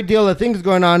saw a great deal of things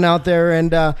going on out there,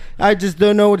 and I just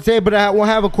don't know what to say, but I will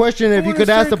have a question if you could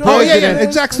ask the president. Oh, yeah,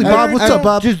 exactly, Bob. What's up,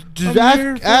 Bob? Just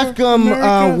ask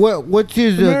him what's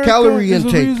his calorie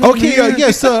intake. Okay,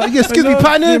 yes, excuse me,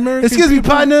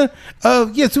 partner.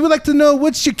 Yes, we would like to know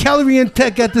what's your calorie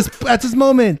intake at this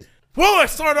moment. Well, I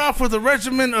start off with a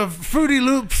regimen of Fruit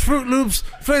Loops,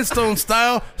 Flintstone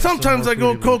style. Sometimes I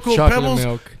go Cocoa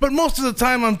Pebbles, but most of the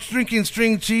time I'm drinking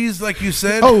string cheese, like you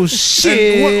said. Oh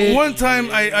shit! One time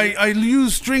I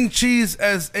used string cheese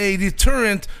as a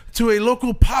deterrent to a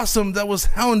local possum that was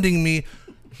hounding me.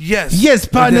 Yes,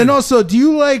 partner. And also, do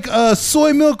you like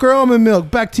soy milk or almond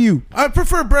milk? Back to you. I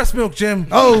prefer breast milk, Jim.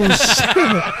 Oh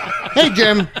shit! Hey,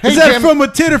 Jim. Is that from a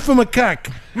tit or from a cock?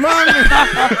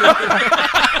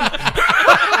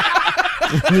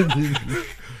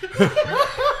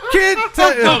 Kid,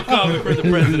 don't call me for the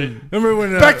president. Remember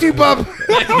when? Back to you, Bob.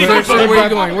 Where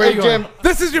are you going?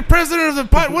 This is your president of the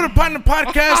What a Partner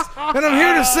podcast, and I'm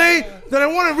here to say that I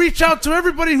want to reach out to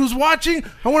everybody who's watching.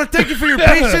 I want to thank you for your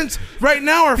patience right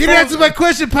now. You didn't answer my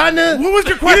question, partner. What was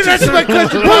your question? You didn't answer my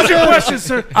question. What was your question,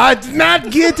 sir? I did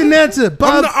not get an answer,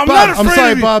 Bob. I'm not afraid. I'm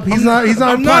sorry, Bob. He's not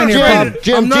replying here, Bob.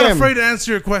 I'm not afraid to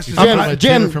answer your question.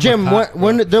 Jim.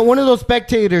 One of those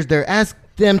spectators there, ask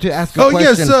them to ask a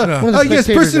question. Yes,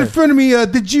 person in front of me.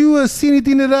 Did you see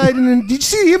anything that I didn't? Did you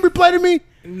see him reply to me?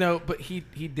 No, but he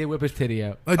did whip his titty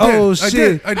out. I did. Oh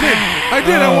shit! I did.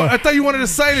 I thought you wanted to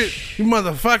cite it, you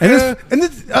motherfucker. And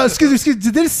this, excuse me.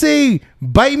 Did it say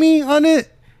 "bite me" on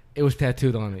it? It was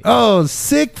tattooed on me. Oh,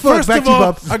 sick fuck. First Back of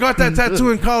all, to you, I got that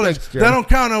tattoo in college. That don't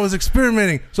count. I was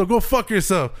experimenting. So go fuck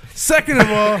yourself. Second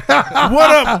of all,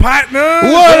 what up, partner?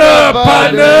 What up,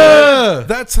 partner?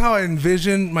 That's how I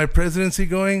envision my presidency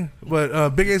going.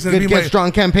 But Big A's gonna be my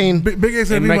strong campaign. Big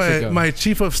A's gonna be my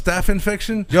chief of staff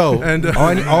infection. Yo, and all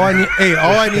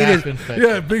I need is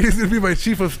Big A's gonna be my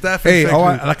chief of staff. Hey,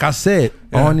 infection. like I said,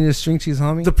 all I need is string cheese,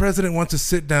 homie. The president wants to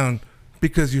sit down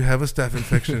because you have a staph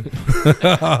infection.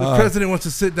 The president wants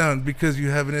to sit down because you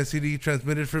have an STD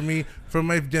transmitted from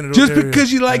my genital Just area.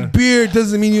 because you like beer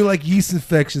doesn't mean you like yeast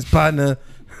infections, partner.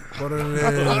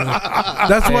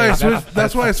 That's why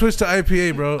I switched to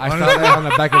IPA, bro. I saw that on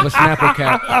the back of a Snapple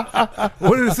cap.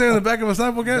 What did it say on the back of a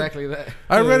Snapple cap? Exactly that.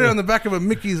 I read it on the back of a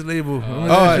Mickey's label.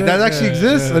 That actually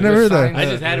exists? I never heard that. I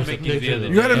just had a Mickey's the other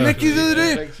day. You had a Mickey's the other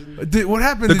day? What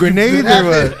happened? The grenade or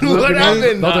what? What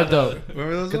happened? Those are dope.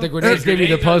 Remember those? The grenades gave me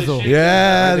the puzzle.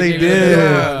 Yeah, they did.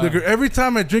 Every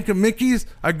time I drink a Mickey's,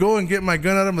 I go and get my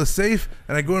gun out of the safe,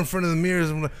 and I go in front of the mirrors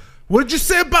and I'm like, what'd you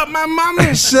say about my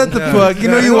mama? Shut the fuck. You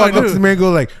know you walk up to the mirror and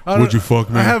go like, would you fuck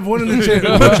me? I have one in the chair.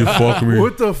 Would you fuck me?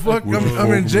 What the fuck?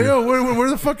 I'm in jail? Where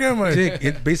the fuck am I?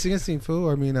 Basic Instinct, fool.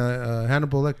 I mean,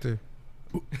 Hannibal Lecter.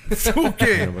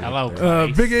 Okay.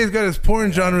 Hello. Big A's got his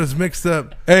porn genres mixed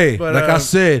up. Hey, But, like I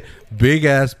said, big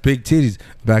ass, big titties.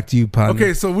 Back to you, partner.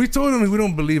 Okay, so we told him we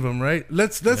don't believe him, right?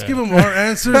 Let's give him our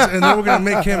answers, and then we're gonna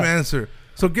make him answer.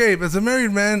 So, Gabe, as a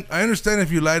married man, I understand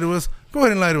if you lie to us. Go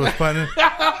ahead and lie to us, partner.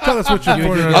 Tell us what you're You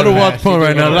porn did on. I don't Yeah, want porn she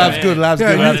right did now. it, Laugh's man. good. Laugh's Yeah,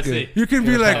 good. you- Laugh's Honestly. good. You can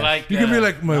be like, I like, you can be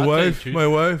like my I'll tell you the wife, truth. my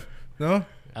wife. No,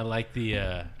 I like the,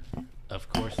 of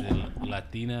course, the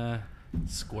Latina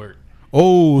squirt.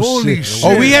 Oh Holy shit. shit.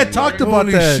 Oh, we had talked about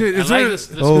holy that. shit! I Is like there, this-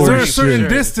 this Oh, is there a shit. certain Sure,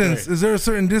 distance? sure. Is there a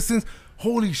certain distance?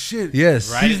 Holy shit!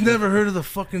 Yes. Right? He's never heard of the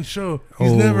fucking show. Oh.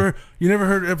 You never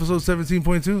heard episode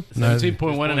 17.2?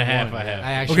 17.1 and a half I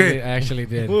have. Okay. I actually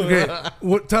did. Okay,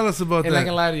 what? Tell us about And I can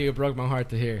that. lie to you, it broke my heart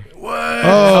to hear. What?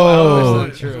 Oh.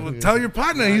 It's not true. Well, tell your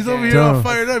partner. He's over here all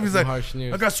fired up. He's Some like, harsh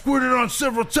news. I got squirted on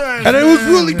several times. And I was man."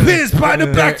 really pissed.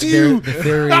 Partner, back to you. The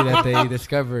theory that they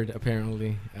discovered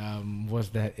apparently was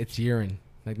that it's urine.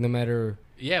 Like no matter.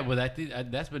 Yeah, well,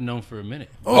 that's been known for a minute.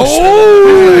 Oh,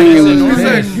 Oh. he's like,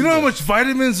 Yes. you know how much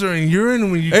vitamins are in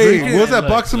urine when you Hey, drink what it? was that? Look,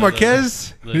 Boxer look,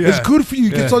 Marquez? look. Yeah. It's good for you.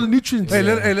 It gets Yeah. all the nutrients. Hey,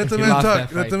 let the He man lost talk.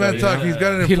 that Let the fight, man though, talk. yeah. He's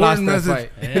got an He lost important that message.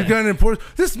 fight. Yeah. He's got an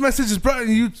important. This message is brought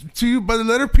to you by the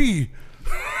letter P.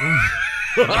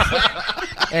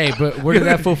 Hey, but where did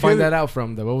that fool find that out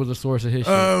from? Though, what was the source of his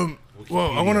shit?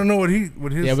 Well, I want to know what his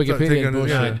Yeah, Wikipedia take on it.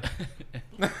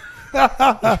 bullshit.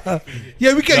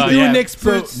 Yeah, we got No, you yeah. an So,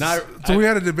 expert. so we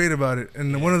had a debate about it,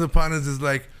 and one of the partners is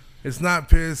like, "It's not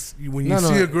piss. When you No,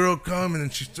 see no. a girl come and then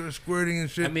she starts squirting and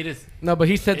shit." I mean, it's No, but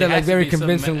he said It that like has to very be some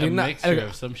convincingly. a Not, mixture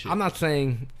of some shit. I'm not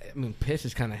saying. I mean, piss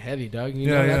is kind of heavy, dog. You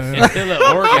Yeah, know, yeah, that's, yeah. it's still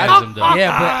an orgasm, though.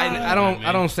 Yeah, but I don't. man.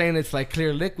 I don't saying it's like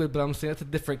clear liquid, but I'm saying it's a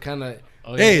different kind of.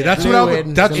 Oh, Hey, yeah. that's what I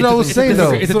was. That's what I was saying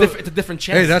though. It's So- a different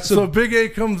chest. Hey, that's So a, Big A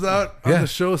comes out on Yeah. the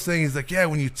show saying he's like, "Yeah,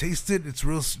 when you taste it, it's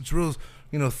real,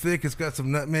 thick. It's got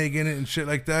some nutmeg in it and shit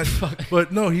like that."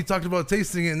 But no, he talked about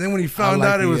tasting it, and then when he found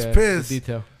out it was piss,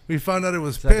 Detail. we found out it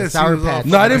was like a piss. Sour he was all Patch.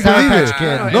 no, I didn't Sour believe Patch it.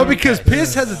 Kid. No, because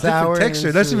piss has a Sour different texture.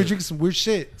 and That's if sweet. we drink some weird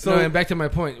shit. So, and back to my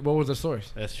point. What was the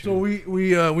source? That's So true.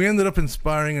 we ended up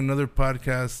inspiring another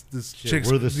podcast. This Shit,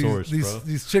 chicks, we're the these, source, these, bro.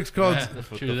 these chicks called. Yeah,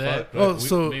 What true the that. fuck? Oh, We-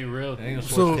 so- be real. Ain't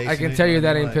So- tasting I can it, tell you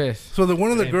that I'm ain't like, piss. So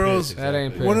one of the Ain't girls, piss, That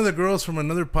ain't piss. one of the girls from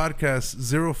another podcast,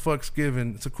 Zero Fucks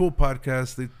Given. It's a cool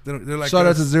podcast. They're like Shout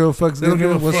out us. to Zero Fucks. They don't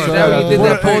give a What's fuck. up? Yeah, we did What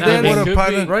that a- pole hey, dance. what a It could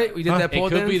partner- be- Right? We did Huh? that pole It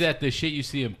could be dance. that the shit you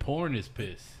see in porn is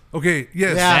piss. Okay,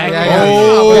 yes. Yeah, yeah,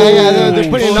 Oh. yeah. They're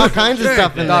putting all kinds of Hey,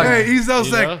 stuff in dog. there. Hey, he's always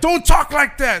You know? like, "Don't talk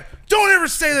like that. Don't ever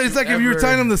say that." It's like if you were Ever.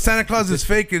 telling him the Santa Claus is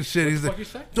fake and shit. He's like, fuck you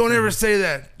say? "Don't ever say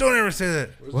that. Don't ever say that."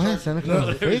 What? Santa Claus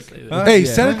is fake? Hey,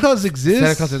 Yeah. Santa Claus exists.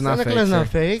 Santa Claus is not Santa fake. Claus is not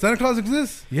sir. fake. Santa Claus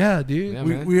exists. Yeah, dude. Yeah, we,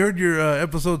 man. we heard your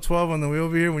episode 12 on the way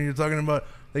over here when you're talking about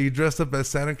that you dressed up as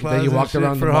Santa Claus. Then you and walked shit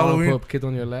around for the mall and Halloween. put kids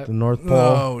on your lap. The North Pole.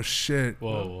 Oh shit!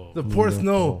 Whoa, whoa. The Fourth North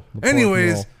No. Pole. The Fourth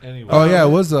Anyways, Pole. Anyway. Oh yeah,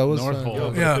 what's that? What's North that? Pole. Yo,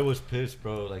 but Yeah. if it was piss,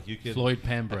 bro, like you can. Floyd Like a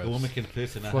Pambrose. woman can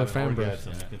piss and not Floyd have an Pambrose.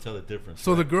 orgasm. You can tell the difference.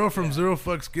 so the girl from Zero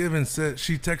Fucks Given said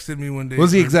she texted me one day.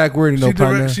 What's the exact wording, though, She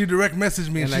partner? she direct messaged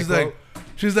me and And I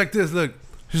she's like this. Look,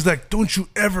 she's like, "Don't you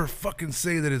ever fucking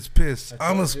say that it's piss.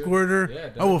 I'm a told you. squirter. Yeah,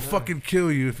 I will don't fucking kill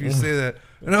you if you say that."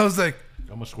 And I was like,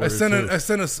 I'm a I squirter sent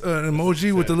too. an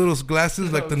emoji with the little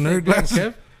glasses, like the nerd glasses.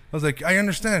 I was like, I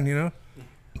understand, you know.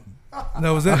 And that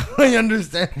was it. I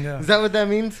understand. Yeah. Is that what that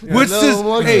means? What's The this?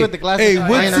 little emoji Hey, with the glasses? hey, I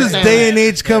what's this understand. day and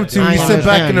age come to? I You send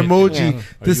back an understand. emoji Yeah. Are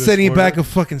to you a sending back squirter?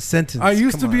 a fucking sentence. I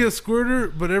used to Come be on. a squirter,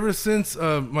 but ever since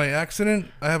my accident,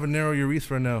 I have a narrow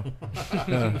urethra now.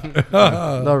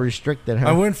 No, restricted. Huh?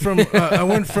 I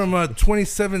went from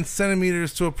 27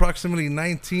 centimeters to approximately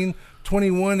 19,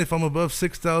 21 if I'm above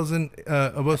 6,000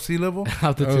 above sea level.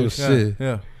 Altitude. Oh Yeah, shit!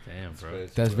 yeah. Damn, bro.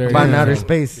 That's very. About in outer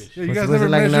interesting. space. Yeah, you What's- guys what's never it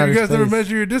like in measure. outer You guys never space?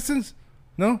 measure your distance?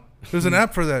 No. There's an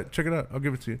app for that. Check it out. I'll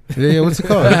give it to you. Yeah, what's it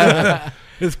called?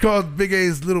 It's called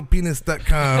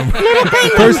BigA'sLittlePenis.com.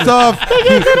 First off,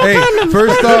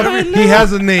 he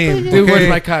has a name. Dude, okay? where's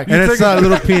my cock? And it's not a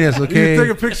little penis, You take a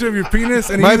okay? picture of your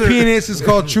penis, and My either, penis is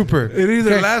called Trooper. it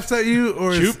either laughs at you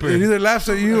or Chuper. it either laughs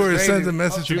at you or it sends a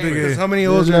message to Big Because A. how many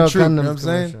O's are in Troop? You know what I'm Condoms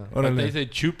saying? commercial. But they Orale.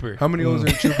 said Chuper. How many O's are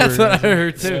in Trooper? That's what I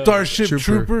heard too. Starship Trooper.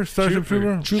 Trooper. Starship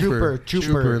Trooper. Trooper.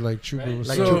 Trooper. like Trooper. Right.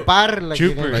 Like So- chupar. Like Chuper.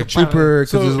 you're gonna Like chupar. Trooper, because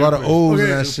So- there's a lot of O's in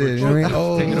Okay. that shit. You know what I mean?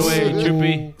 Oh. Take it away,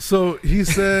 Choopy. So you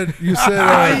said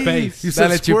Space. you said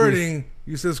Dale squirting.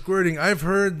 You said squirting. I've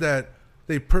heard that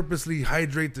they purposely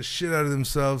hydrate the shit out of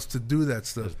themselves to do that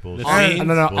stuff. That's bullshit. The And- scenes.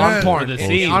 No, on Yeah. porn. The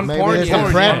scenes. On Maybe porn. there's yeah.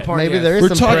 some prep. On porn, Maybe yes. there is We're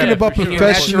some talking prep. about For your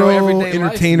professional natural everyday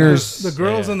life, entertainers. The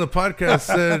girls Yeah. on the podcast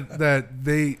said that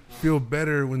they feel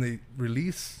better when they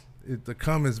release. The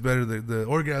cum is better. The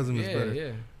orgasm is Yeah, better. yeah.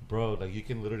 Bro, like you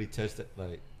can literally test it.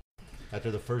 Like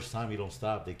after the first time you don't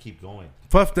stop, they keep going.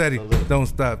 Puff Daddy, A little. don't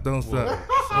stop, don't stop.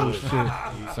 Oh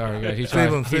shit. Sorry, guys. He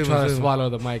Save him, tried save him, to save him. swallow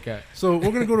the mic at. So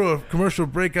we're gonna go to a commercial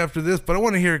break after this, but I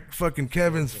want to hear fucking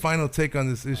Kevin's final take on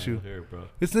this issue. Here, bro.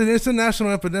 It's a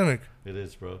national epidemic. It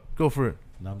is, bro. Go for it.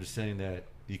 And I'm just saying that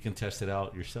you can test it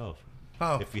out yourself.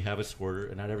 How? If you have a squirter,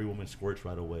 and not every woman squirts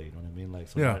right away. You know what I mean? Like,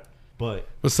 so Yeah. not, but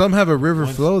But some have a river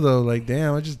Once- flow though. Like,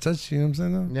 damn, I just touched you. You know what I'm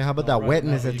saying? Though? Yeah, how about that Alright,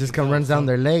 wetness now that you just can runs tell down some-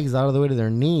 their legs all the way to their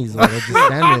knees while they're just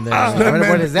standing there? Sled man-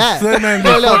 What is that? sled man Do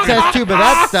a be little fucking. test tube of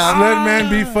that stuff. Sled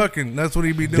man be fucking. That's what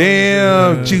he be doing.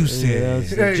 Damn, Yeah. juicy. Yeah,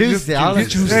 it's Hey, juicy. All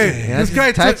just- juicy. hey, Yeah, this just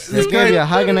guy touch. took- this They gave guy- you a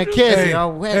hug and a kiss. Hey, You're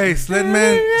all wet. hey,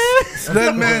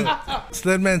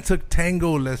 Sledman took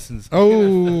tango lessons.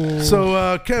 Oh,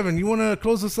 So, Kevin, you want to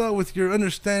close us out with your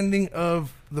understanding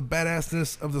of the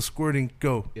badassness of the squirting?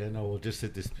 Go. yeah, no. Well, just to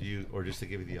dispute or just to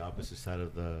give you the opposite side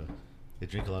of they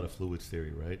drink a lot of fluids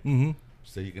theory, right? Mm-hmm.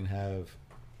 So you can have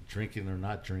drinking or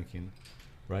not drinking,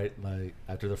 right? Like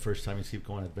after the first time you keep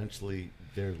going, eventually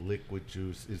their liquid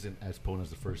juice isn't as potent as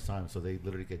the first time, so they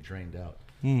literally get drained out.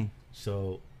 Mm.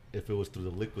 So if it was through the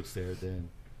liquids there, then,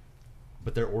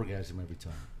 but they're orgasm every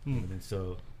time. You know what I mean?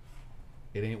 So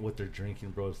it ain't what they're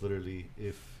drinking, bro. It's literally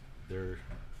if their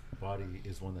body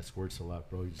is one that squirts a lot,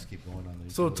 bro. You just keep going on there. You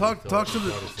So can talk literally to tell the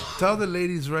the body stuff. tell the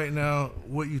ladies right now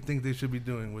what you think they should be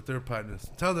doing with their partners.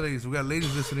 Tell the ladies. We got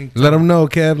ladies listening. let them know,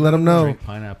 Kev. Let them know. Drink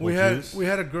pineapple juice. We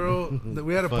had a girl that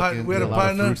we had a fucking we had eat a lot of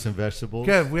partner. fruits and vegetables.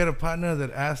 Kev, we had a partner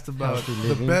that asked about Healthy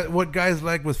the living. what guys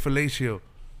like with fellatio.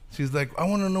 She's like, I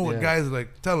want to know what Yeah. guys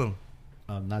like. Tell them.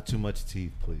 Not too much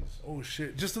teeth, please. Oh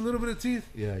shit, just a little bit of teeth.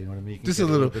 Yeah, you know what I mean. You can Just get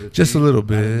a little- bit of just a teeth, little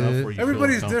not enough bit. where you feel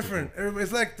Everybody's uncomfortable. different.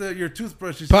 It's like your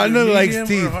toothbrush. You Partner see likes medium or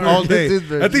teeth hard? all day.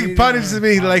 Toothbrush. I think partner to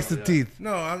me he likes the teeth.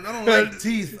 No, I don't like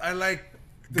teeth. I like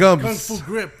the Gums. kung fu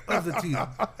grip of the teeth.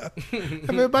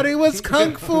 Everybody was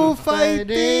kung fu fighting.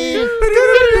 Fighting.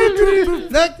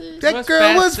 That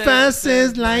girl was fast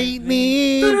as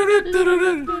lightning.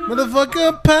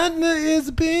 Motherfucker partner is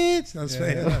a bitch. That's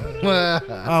We're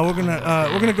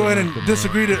gonna go ahead and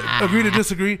agree to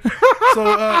disagree. So,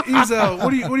 Ezel,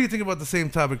 what do you think about the same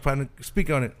topic, partner? Speak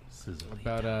on it.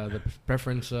 About the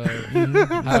preference of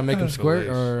how to make them squirt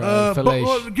or fillet.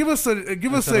 Well, give us tell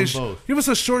them both.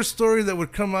 a short story that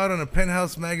would come out on a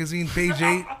Penthouse magazine, page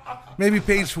 8, maybe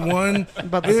page 1,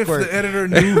 About the if squirt. the editor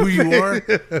knew who you are.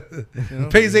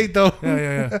 Pays 8 though.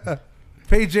 Yeah.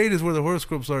 Page 8 is where the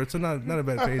horoscopes are. It's not a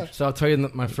bad page. So I'll tell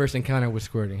you my first encounter with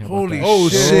squirting. How about Holy that? Oh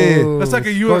shit. shit. That's like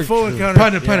a Scorched UFO you.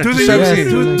 encounter. Partner, Do the Yes.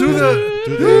 do the Do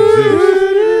they exist?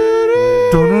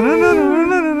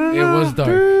 It was dark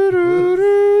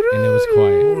and it was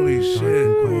quiet. holy shit.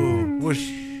 Oh, wish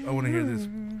I want to hear this.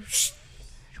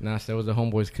 Nah, so that was the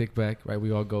homeboys kickback, right?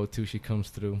 We all go to. She comes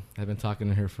through. I've been talking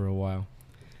to her for a while.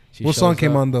 She What song shows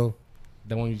came up. on though?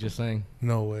 The one you just sang.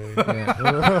 No way. Yeah.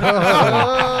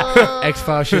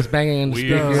 X-Files. She was banging in the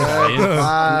Weird. speakers.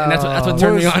 Yeah. And that's what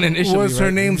turned me on initially. Was her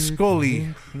right? name Scully?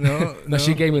 No, No,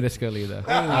 she gave me the Scully though.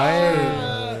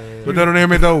 But that don't hear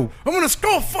me though. I'm gonna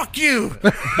skull fuck you.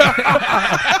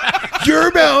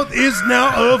 Your mouth is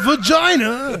now a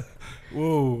vagina.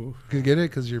 Whoa. Can you get it?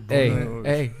 Because you're Hey, born.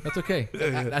 hey, that's okay.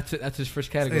 That's it. That's his first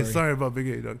category. Hey, sorry about Big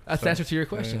A, dog. That's the answer to your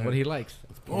question. What he likes.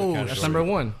 Oh, That's number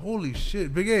one. holy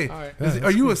shit, Big A. All right.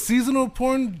 Are you a seasonal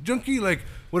porn junkie? Like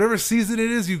whatever season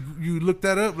it is, you look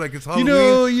that up. Like it's You Halloween.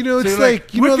 know, So it's you're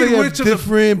like, you know, Wicked they have Witch of the-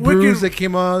 different brews Wicked- that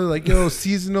came out, like,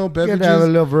 seasonal Gotta beverages. have a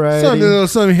little variety.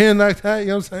 Something here like that, you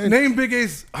know what I'm saying? Name Big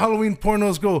A's Halloween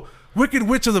pornos. Go. Wicked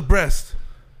Witch of the Breast.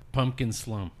 Pumpkin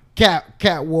slump.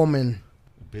 Cat woman.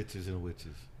 Bitches and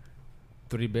witches.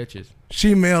 3 bitches.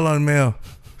 She male on male.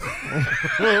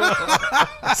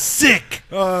 Sick.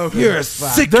 Oh, okay. You're a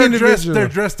sick They're individual.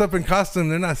 dressed up in costume.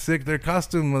 They're not sick. They're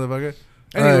costume, motherfucker.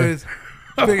 Anyways,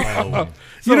 Big,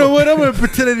 You know what? I'm gonna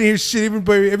pretend I didn't hear shit, even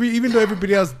though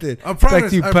everybody else did. I promise. Back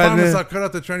to you, I partner. promise. I'll cut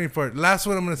out the training part. Last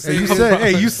one I'm gonna say.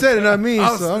 Hey, you said it, not me.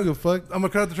 I'll So I don't give a fuck. I'm gonna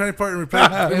cut out the training part and replace.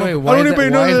 Wait, why is anybody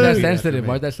that, know why is that? that sensitive?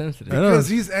 Why is that sensitive? I know. Because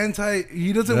he's anti.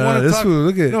 He doesn't Nah, want to this talk. fool,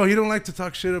 look at- No, he don't like to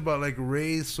talk shit about like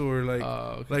race or like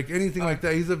Okay. like anything like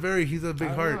that. He's a big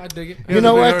I heart. dig it. He You has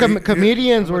know a what? big heart.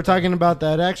 Comedians were talking about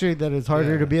that actually. That it's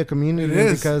harder to be a comedian It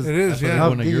is. because It is. That's why Yeah. they're of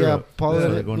going to the Europe. That's why they're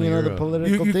the going to Europe.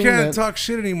 political You thing. can't that- talk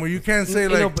shit anymore. You can't say You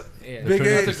know, like but- yeah, Big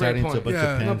that's A- a great Into a point. bunch of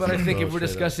Yeah. No, pants but I and think if bro, we're straight up.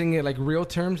 discussing it like real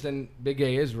terms, then Big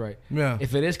A is right. yeah.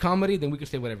 If it is comedy, then we can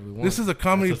say whatever we want. This is a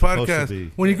comedy That's what it's podcast. supposed to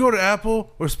be. When you go to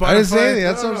Apple or Spotify, I didn't say anything.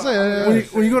 That's what I'm saying.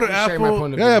 when you go to I'm sharing my Apple,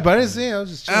 point of view. Yeah, but I didn't say it. I was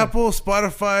just chilling. Apple,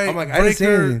 Spotify, I'm like, I didn't say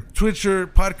Breaker, anything. Twitcher,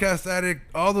 Podcast Addict,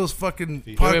 all those fucking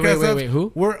podcast wait, apps. wait,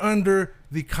 who? We're under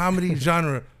the comedy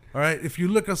genre. All right, if you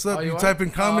look us up, Oh, you you type are?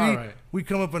 in comedy, All right. we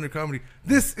come up under comedy.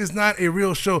 This is not a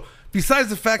real show. Besides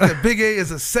the fact that Big A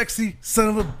is a sexy son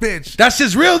of a bitch, That's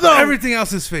just real though. everything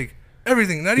else is fake.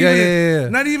 Everything, not Yeah, even yeah.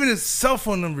 not even his cell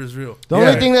phone number is real. The Yeah.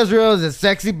 only thing that's real is a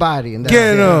sexy body, and that's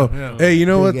Yeah, it. no. Yeah. Hey, you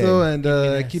know what Big though? A. And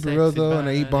that keep it real sexy though, and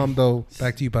I eat bomb though.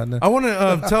 Back to you, partner. I want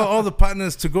to tell all the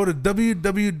partners to go to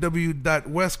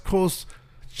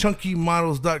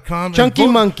www.westcoastchunkymodels.com. Chunky and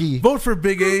vote, monkey. Vote for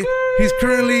Big A. He's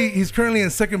currently in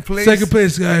second place. Second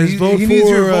place, guys. He- Vote he needs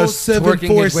your for votes.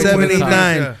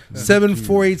 74789. Yeah.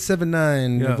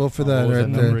 74879. Yeah. Vote for What that was right that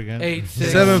number there. again?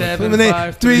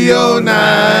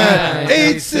 778-309.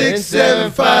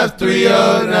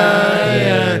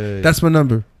 8675309. That's my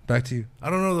number. Back to you. I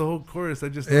don't know the whole chorus. I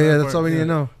just know Yeah, that that's part. all we need to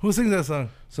know. Who sings that song?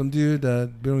 Some dude that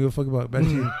we don't give a fuck about. Back to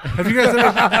you. Have you guys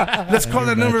ever? Let's call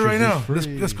that number right now. Mattress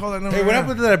is Let's free. call that number. Hey, what right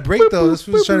happened to that break though? This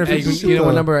was trying to Hey, fix you know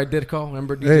what number I did call?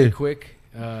 Remember DJ Hey. Quick?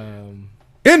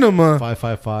 Enema.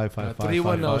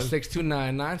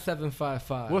 310-629-9755.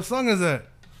 now. What song is that?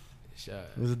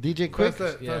 Was it DJ Quick? Pass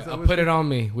that Yeah, I'll whiskey. put it on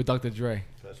me with Dr. Dre.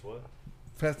 That's what?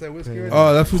 Pass that whiskey. Right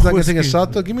Oh, that fool's not gonna take a Whiskey.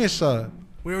 shot though. Give me a shot.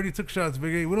 We already took shots,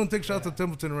 Big A. We don't take shots at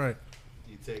Templeton, right?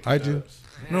 You take I do.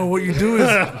 No, what you do is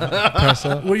Pass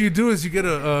out. what you do is you get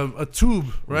a tube,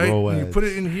 right? Roads. You put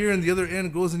it in here, and the other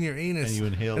end goes in your anus, And you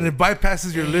inhale and it. it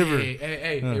bypasses your liver.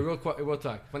 Hey, real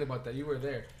talk. Funny about that. You were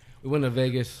there. We went to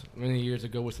Vegas many years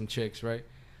ago with some chicks, right?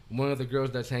 One of the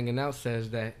girls that's hanging out says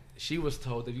that she was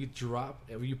told that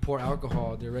if you pour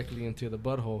alcohol directly into the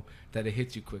butthole, that it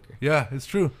hits you quicker. Yeah, it's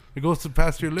true. It goes to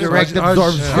past your liver. Direct How'd-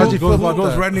 absorption. how'd you It feel goes, about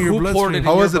goes that? right into your Who poured bloodstream. it in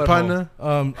How was your it, butthole?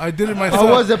 partner? I did it myself.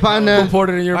 How was it, Who partner? poured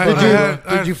it in your I butthole?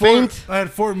 Did you four, faint? I had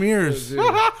 4 mirrors. Dude.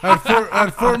 I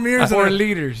had 4 mirrors. 4 and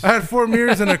liters. I had 4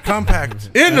 mirrors and a compact.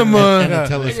 Enema. Yeah. Hey, you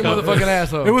Telescope. motherfucking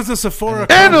asshole. It was a Sephora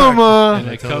compact. Enema. And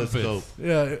a Telescope. compass.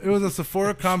 Yeah, it was a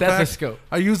Sephora compact. Stethoscope.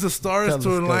 I used the stars to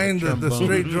Telescope. align the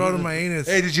straight draw to my anus.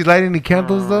 Hey, did you light any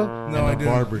candles though? No, I And a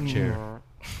didn't. barber chair.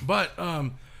 But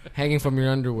Hanging from your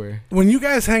underwear. when you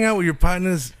guys hang out with your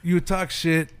partners, you talk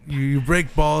shit, you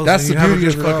break balls, That's and you the have a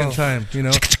beauty good of it fucking all. time. You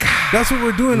know, that's what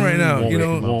we're doing right now. You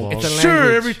know, It's a sure,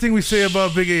 language. everything we say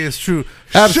about Big A is true.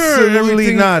 Absolutely sure,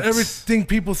 everything, not. Everything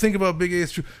people think about Big A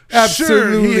is true.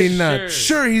 Absolutely sure, not.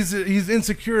 Sure, he's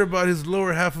insecure about his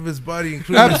lower half of his body,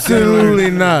 including his Absolutely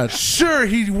genitals. not. Sure,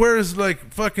 he wears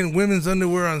like fucking women's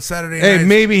underwear on Saturday Hey, nights.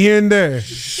 maybe here and there.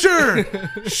 Sure,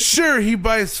 sure, he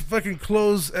buys fucking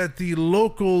clothes at the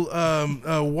local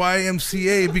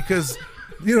YMCA because,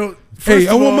 you know. Hey, first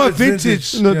I of want all, my it's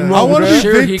vintage. Nothing I wrong want to with be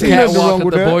Sure, he vintage. can't Nothing wrong walk at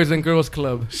with the that. Boys and Girls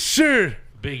Club. Sure,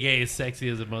 Big A is sexy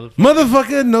as a motherfucker.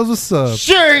 Motherfucker knows what's up.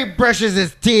 Sure, he brushes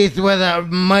his teeth with a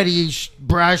muddy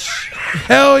brush.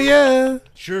 Hell yeah.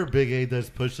 Sure, Big A does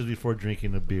pushes before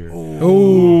drinking a beer.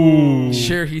 Ooh.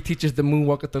 Sure, he teaches the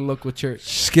moonwalk at the local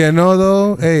church. Que no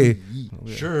though. Hey,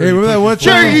 Sure. Hey, he remember that pushes one before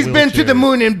Sure, time? a he's been to the wheelchair.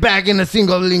 moon and back in a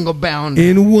single lingo bound.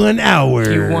 in 1 hour.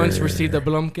 He once received a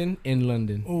Blumpkin in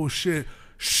London. oh shit.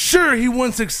 Sure, he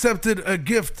once accepted a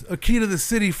gift, a key to the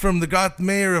city from the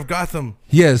mayor of Gotham.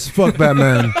 Yes, fuck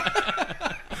Batman.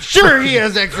 Sure, he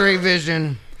has X-ray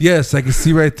vision. Yes, I can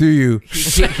see right through you.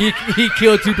 He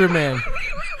killed Superman.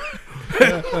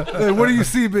 Hey, what do you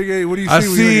see, Big A? What do you see? I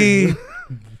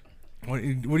when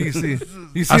you see. look at- What do you see?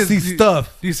 You I his- see you-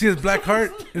 stuff. Do you see his black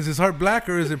heart? Is his heart black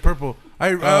or is it purple?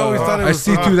 I always thought it I was.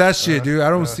 see through that shit, dude. I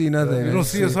don't see nothing. You don't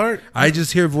see his heart? I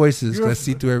just hear voices. 'Cause You're- I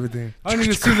see through everything. I need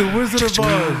to see the Wizard of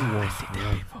Oz.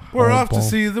 We're Bum, off to bum.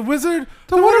 see the wizard,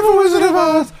 the wonderful Wizard of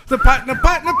Oz, the partner,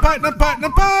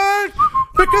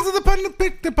 because of the partner,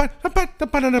 pick the partner.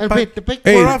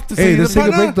 Hey, We're off to hey, see let's the take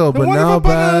a partner, break though. the But now wonderful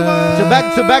partner of back.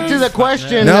 Oz. So back to the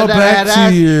question Now that I had back to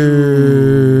asked.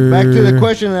 your. Back to the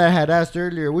question that I had asked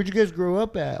earlier. Where'd you guys grow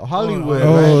up at? Hollywood.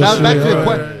 Oh, right? Now shit. back to the Oh,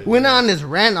 question. Went on this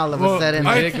rant all of a Well, sudden.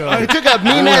 I- We took a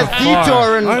mean ass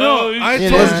detour and I know. I You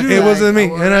told know, you. It wasn't me.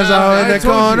 And as I was in I the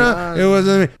told you. corner, it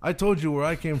wasn't me. I told you where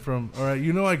I came from. All right,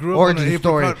 you know I grew up Origin on an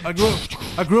story. apricot.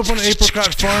 I grew up on an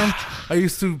apricot farm. I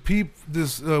used to peep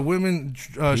this women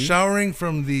showering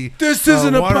from the This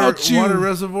isn't water, about you. water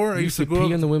reservoir. I You used to used to go pee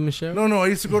up, in the women's shower? No, I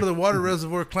used to go to the water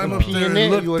reservoir, climb up pee there, in and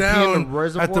it? look You would pee in the down at the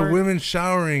reservoir? women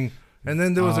showering. And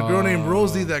then there was a girl named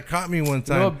Rosie that caught me one You know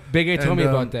time. what? Big A told me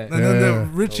about that. And then Yeah. the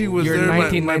Richie was Your there, my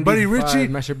buddy 1995 Richie.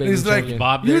 masturbating He's like, champion.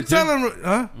 Bob you there too? tell him,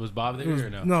 huh? Was Bob there or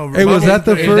no? No. Hey, was that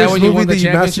the Is that first when you movie won the that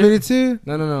you championship? masturbated to?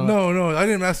 No. No, I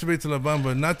didn't masturbate to La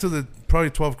Bamba, not to the probably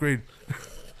 12th grade.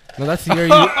 No, that's the year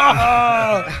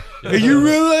you. Hey, you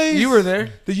realize You were there.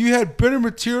 that you had better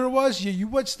material to watch? You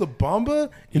watched the Bomba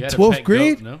You in had a 12th pet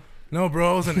grade? goat, no? No,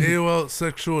 bro, I was in AOL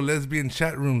sexual lesbian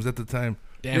chat rooms at the time.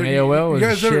 Damn, AOL You was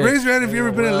guys ever, shit. raise your hand if you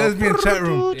ever been in a lesbian chat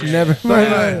room. Never.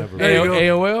 There you go.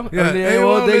 AOL? Yeah, In the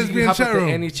AOL AOL days, you lesbian hop chat into room.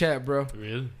 any chat, bro.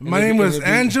 Really? My And name it- was and it-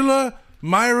 Angela,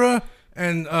 Myra,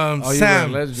 and you were a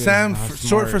Sam. lesbian. Sam, Ah, short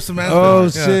smart. for Samantha. Oh,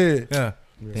 Yeah, shit. Yeah.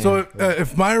 Damn. So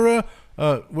if Myra,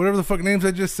 whatever the fuck names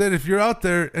I just said, if you're out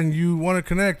there and you want to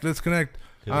connect, let's connect.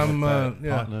 I'm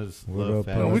yeah. Partners, What love, up,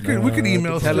 No, family. we could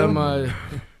email Tell still. him,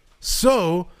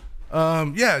 So,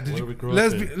 yeah, did Where you we grew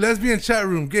up in. lesbian chat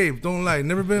room? Gabe, don't lie.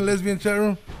 Never been in a lesbian chat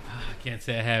room? I can't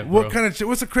say I have, bro. What kind of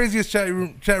what's the craziest chat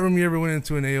room you ever went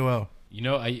into in AOL? You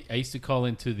know, I used to call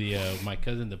into the my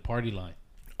cousin the party line.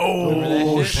 Oh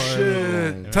Remember that shit? shit!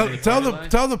 Remember Tell the tell party the line?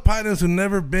 tell the partners who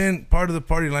never been part of the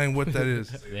party line what that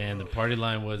is. And the party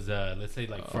line was, let's say,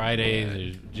 like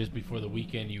Fridays or just before the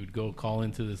weekend. You would go call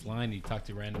into this line. You talk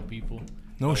to random people.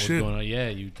 No What's shit. going on? Yeah,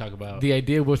 you talk about. the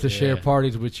idea was to share Yeah.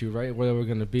 parties with you, right? Where we're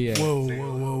gonna be at.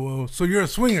 Whoa! So you're a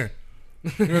swinger?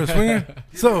 You're a swinger?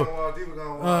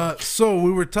 So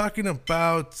we were talking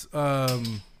about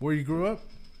where you grew up.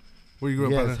 Where you grew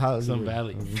up? Yes, partner? how Sun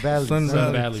Valley. Valley. Sun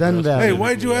Valley. Sun bro. Valley. Hey,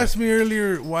 why'd you ask me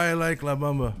earlier why I like La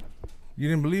Bamba? You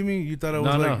didn't believe me? You thought I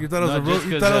was No, like no. you thought I was No, a just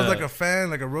you 'cause, thought I was like a fan,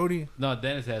 like a roadie. No,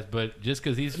 Dennis has, but just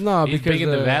because he's No, he's because, big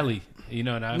in the valley, you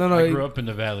know, and I grew up in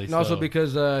the valley. And also so-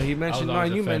 because he mentioned, always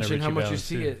and a you fan of mentioned how Richie much you Valens,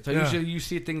 see too. it. So Yeah. usually you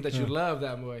see things that you love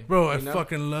that way. Bro, I you know?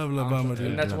 fucking love La Bamba, And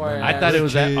dude. that's why I thought it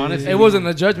was that. Honestly, It wasn't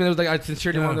a judgment. It was like I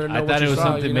sincerely Yeah. wanted to know I what thought you it was saw,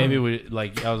 something you know? maybe with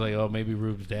like I was like, oh, maybe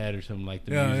Rube's dad or something like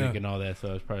the Yeah, music yeah. and all that. So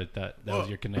I was probably thought that was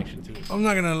your connection to it. I'm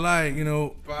not gonna lie, you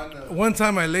know. One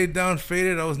time I laid down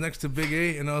faded. I was next to Big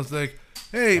A, and I was like,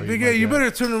 "Hey, Are you Big my A, you dad?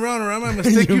 better turn around, or I might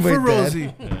mistake You you for my dad?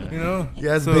 Rosie." You know?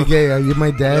 Yes, So- Big A, are you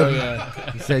my dad? Oh,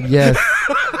 yeah. He said yes.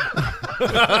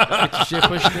 Get your shit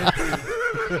pushed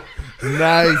in.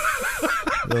 Nice.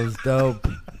 That was dope.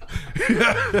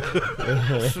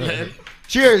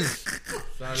 Cheers.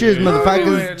 Cheers,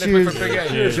 motherfuckers.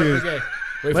 Cheers. Cheers.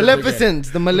 Maleficent.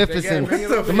 The Maleficent. Big A,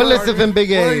 bring it The Maleficent Big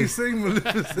Why are A. you saying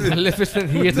Maleficent? Maleficent.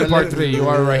 He is in part 3. You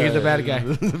are right. He's the bad guy.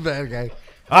 The bad guy.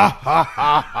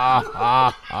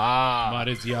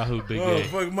 Modest Yahoo, Big Oh A.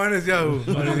 fuck, mine is Yahoo.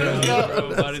 Modest Yahoo,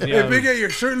 bro. Modest Hey, Yahoo. Big A, your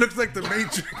shirt looks like the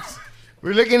Matrix.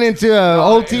 We're looking into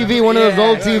old TV, one of those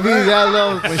old TVs. Yeah,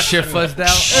 those. When shit fuzzed out.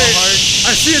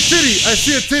 I see a titty. I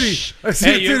see a titty. I see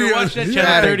Hey, a you titty. ever watch that Yeah.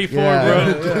 channel 34,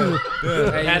 Yeah. bro?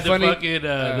 Hey, Had the funny.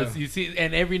 fucking you see,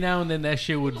 and every now and then that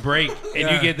shit would break, and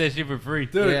Yeah. you get that shit for free.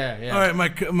 Dude, Yeah. All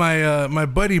right, my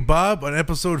buddy Bob on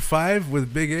episode 5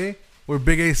 with Big A, where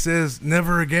Big A says,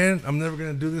 "Never again. I'm never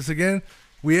gonna do this again."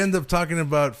 We end up talking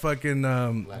about fucking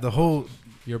the whole.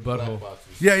 Your butthole.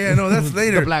 Yeah, no, that's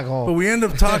later. The black hole. But we end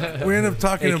up talking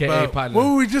AKA about partner. what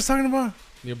were we just talking about?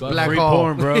 Your butthole. Black Free hole.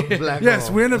 porn, bro. Black Yes,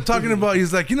 hole. we end up talking about.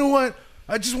 He's like, you know what?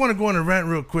 I just want to go on a rant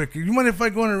real quick. You mind if I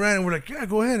go on a rant? And we're like, yeah,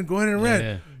 go ahead and rant.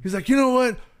 Yeah. He's like, you know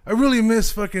what? I really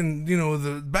miss fucking,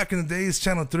 the back in the days,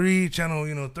 Channel 3,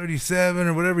 Channel, 37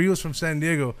 or whatever. He was from San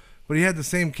Diego, but he had the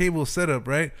same cable setup,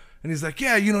 right? And he's like,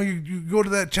 yeah, you go to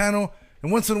that channel,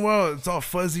 and once in a while it's all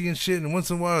fuzzy and shit, and once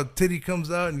in a while a titty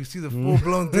comes out and you see the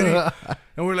full-blown titty.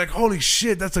 And we're like, holy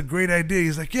shit, that's a great idea.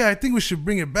 He's like, yeah, I think we should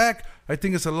bring it back. I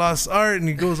think it's a lost art. And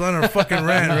he goes on a fucking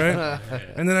rant, right?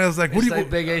 And then I was like, what It's do you...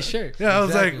 like Big A shirt. Yeah, I was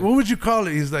Exactly. like, what would you call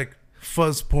it? He's like,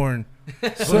 fuzz porn.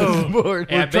 So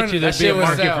Yeah, I bet you there'd be a shit would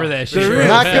market sell. for that There shit. is.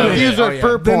 Not Yeah. confused Oh, with yeah.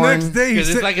 fur the porn. next day he Because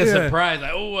it's sent, like a yeah. surprise.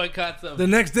 Like, oh, I caught something. The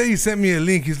next day he sent me a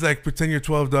link. He's like, pretend you're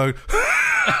 12, dog.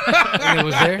 And it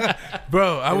was there.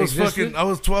 Bro, I was existed? I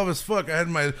was 12 as fuck. I had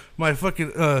my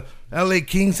fucking LA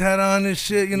Kings hat on and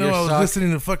shit. Your I was sock.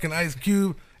 listening to fucking Ice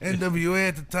Cube, NWA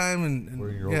at the time, and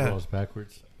Wearing your yeah, overalls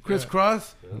backwards. Chris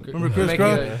Cross. Remember Chris Making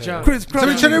Cross? a jump. Chris Cross.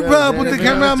 Somebody shut it up, put the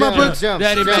camera on my butt. Jump.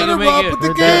 Daddy, Jump. man, Shut make up, it. put the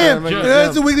Right cam. there, right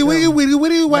That's a there.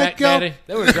 wiggy, white Mac girl. Daddy.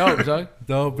 They were dope, dog.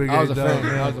 Dope, big I was a dope, fan.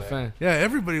 yeah. I was a fan. Yeah,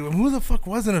 everybody. Who the fuck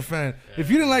wasn't a fan? If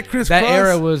you didn't like Chris That Cross,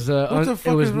 era was What the it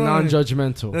fuck was is wrong with you?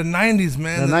 non-judgmental. the 90s,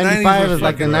 man. The 90s 95 was is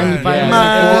like the fucking rad. 95 Yeah.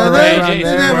 man. Ray Right J.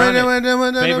 around there.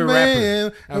 Favorite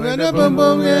rapper. I mean,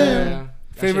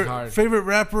 that shit's hard. Favorite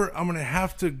rapper, I'm gonna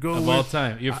have to go Of with. all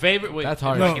time. Your favorite? Wait, That's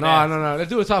hard. No. No. Let's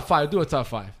do a top 5. Do a top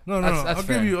 5. No, That's I'll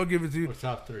fair. give it to you. Or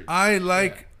top 3. I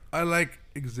like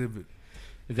Exhibit.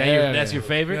 Is that Yeah, that's yeah. your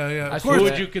favorite? Yeah. I Of see Who course.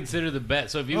 would you consider the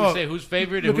best? So if you Oh, would say who's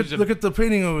favorite, Look and who's at, look at the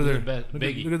painting over there. the best? Look at,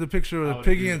 Biggie. look at the picture I of would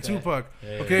Piggy agree and with that. Tupac.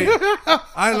 Yeah. Okay,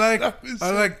 I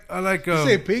like. You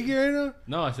say Piggy right now?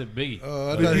 No, I said Biggie.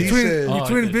 Oh, I thought he said. Oh,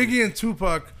 between I did. Biggie and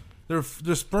Tupac, their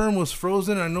sperm was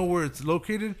frozen. I know where it's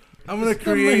located. I'm gonna His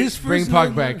create. Bring first Pac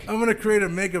name- back. I'm gonna create a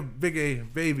mega Big A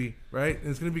baby, right? And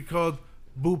it's gonna be called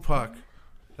Boo Pac.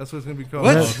 That's what it's gonna be called.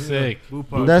 What? Oh, sick. Boo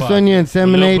Pac. That's when you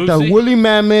inseminate Little a Boosie? woolly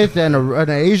mammoth and an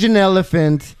Asian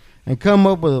elephant, and come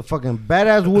up with a fucking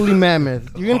badass woolly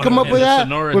mammoth. You gonna come up And with the that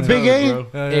Sonora with Big toes, A?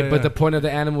 bro. Hey, but the point of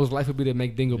the animal's life would be to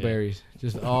make dingleberries.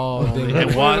 Just all And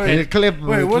dingleberries. what? The clip.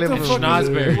 Wait, what the clip- fuck?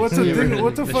 Schnozberries. What's a dingle?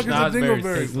 What the The fuck is a schnozberries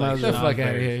dingleberry? taste like Get the fuck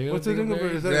out of here. You What's a know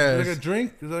dingleberry? Is that Yes. like a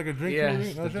drink? Is that like a drink? Yeah, movie?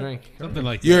 it's No the shit? drink. Something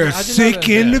like You're a that. sick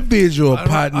Yeah. individual, I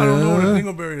partner. don't know what a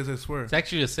dingleberry is, I swear. It's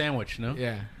actually a sandwich, no?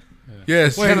 Yeah.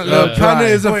 Yes, Wait, partner dry.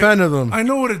 is a Wait, fan of them. I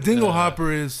know what a dingle hopper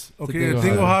is. Okay, a dingle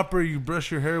dingle hopper. hopper you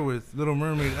brush your hair with. Little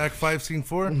Mermaid, Act 5, Scene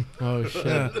 4. Oh shit.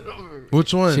 Yeah.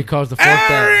 Which one? She calls the fork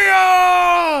that.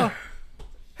 Ariel!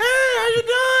 Hey, how you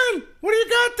doing? What do you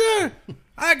got there?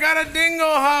 I got a dingle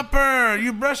hopper.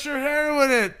 You brush your hair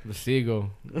with it. The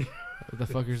seagull. What the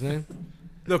fuck is his name?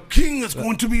 The king is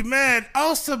going to be mad.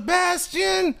 Oh,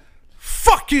 Sebastian,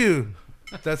 fuck you.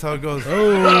 That's how it goes.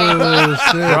 Oh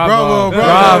shit! Bravo.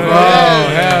 Bravo!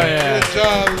 Hell yeah. Good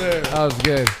job there. That was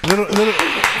good. Little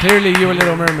Clearly, you were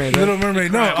Little Mermaid. Little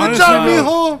Mermaid. No, Good honestly, job, no.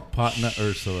 mijo. Partner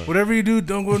Ursula. Whatever you do,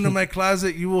 don't go into my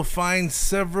closet. You will find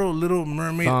several Little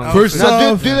Mermaid Songs. outfits. First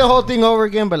Now, off- do the whole thing over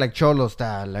again, but like Cholo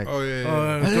style. Like, Oh yeah.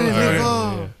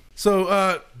 Alright.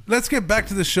 So let's get back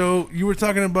to the show. You were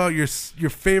talking about your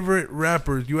favorite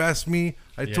rappers. You asked me.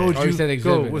 I Yeah. told Oh, you. you said Go.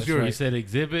 Exhibit, What's that's You yours? said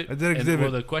Exhibit. I did and, Exhibit.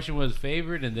 well, the question was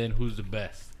favorite, and then who's the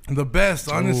best? The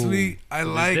best, honestly. I It's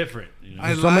like. different. You know?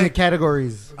 I so many like.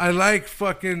 categories. I like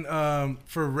fucking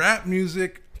for rap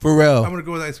music. I'm Pharrell. gonna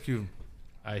go with Ice Cube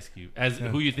Ice Cube. As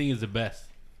who you think is the best?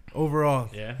 overall.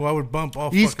 Yeah. Who I would bump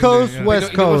off. East fucking Coast, day, yeah.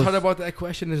 West You know what's Coast. hard about that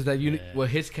question is that Yeah. what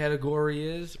his category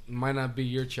is might not be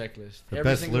your checklist. The Every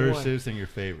best single one. lyricist and your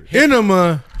favorite.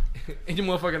 Enema. And you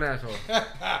motherfucking asshole.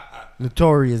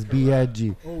 Notorious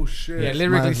B.I.G. Oh shit. Yeah,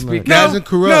 lyrically Smart. speaking. Guys and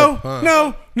Corrupt. No, Huh.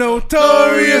 no,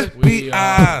 notorious We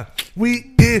B.I.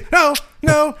 We is no,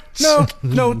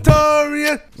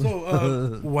 notorious.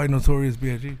 So why notorious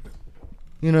B.I.G.?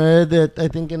 You know, that I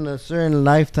think in a certain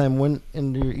lifetime, when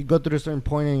you go through a certain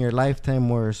point in your lifetime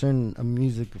where a certain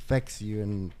music affects you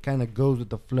and kind of goes with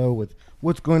the flow with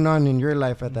what's going on in your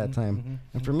life at that time.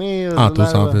 And for me, it was a Autos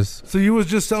lot of, office. So you was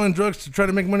just selling drugs to try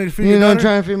to make money to feed you your know, daughter?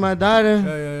 trying to feed my daughter.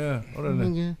 Yeah. Hold on there.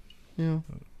 Yeah, you know,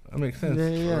 That makes sense.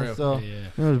 yeah. real. So Yeah.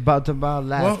 it was about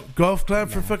last. Well, golf clap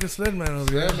for fucking Sledman over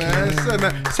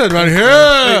there. Said right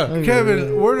here. Okay.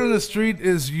 Kevin, word on the street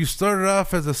is you started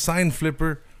off as a sign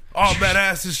flipper, all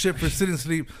badass as shit for sit and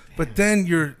sleep, but then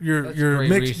your That's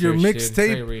great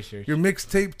mixtape research. your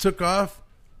mixtape took off,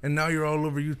 and now you're all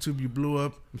over YouTube. You blew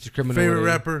up. Mr. Criminal. Favorite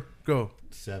rapper, go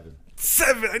 7.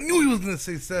 7. I knew he was gonna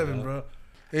say 7, bro.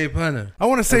 Hey, partner. I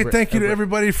want to say Everett, thank you to Everett.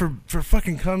 everybody for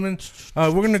fucking coming.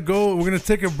 We're gonna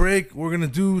take a break. We're gonna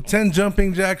do 10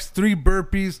 jumping jacks, 3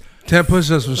 burpees. 10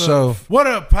 push-ups for show. What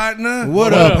up, partner?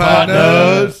 What up,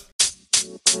 partners?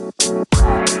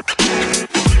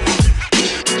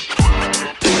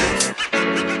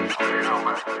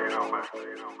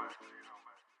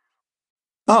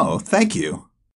 Oh, thank you.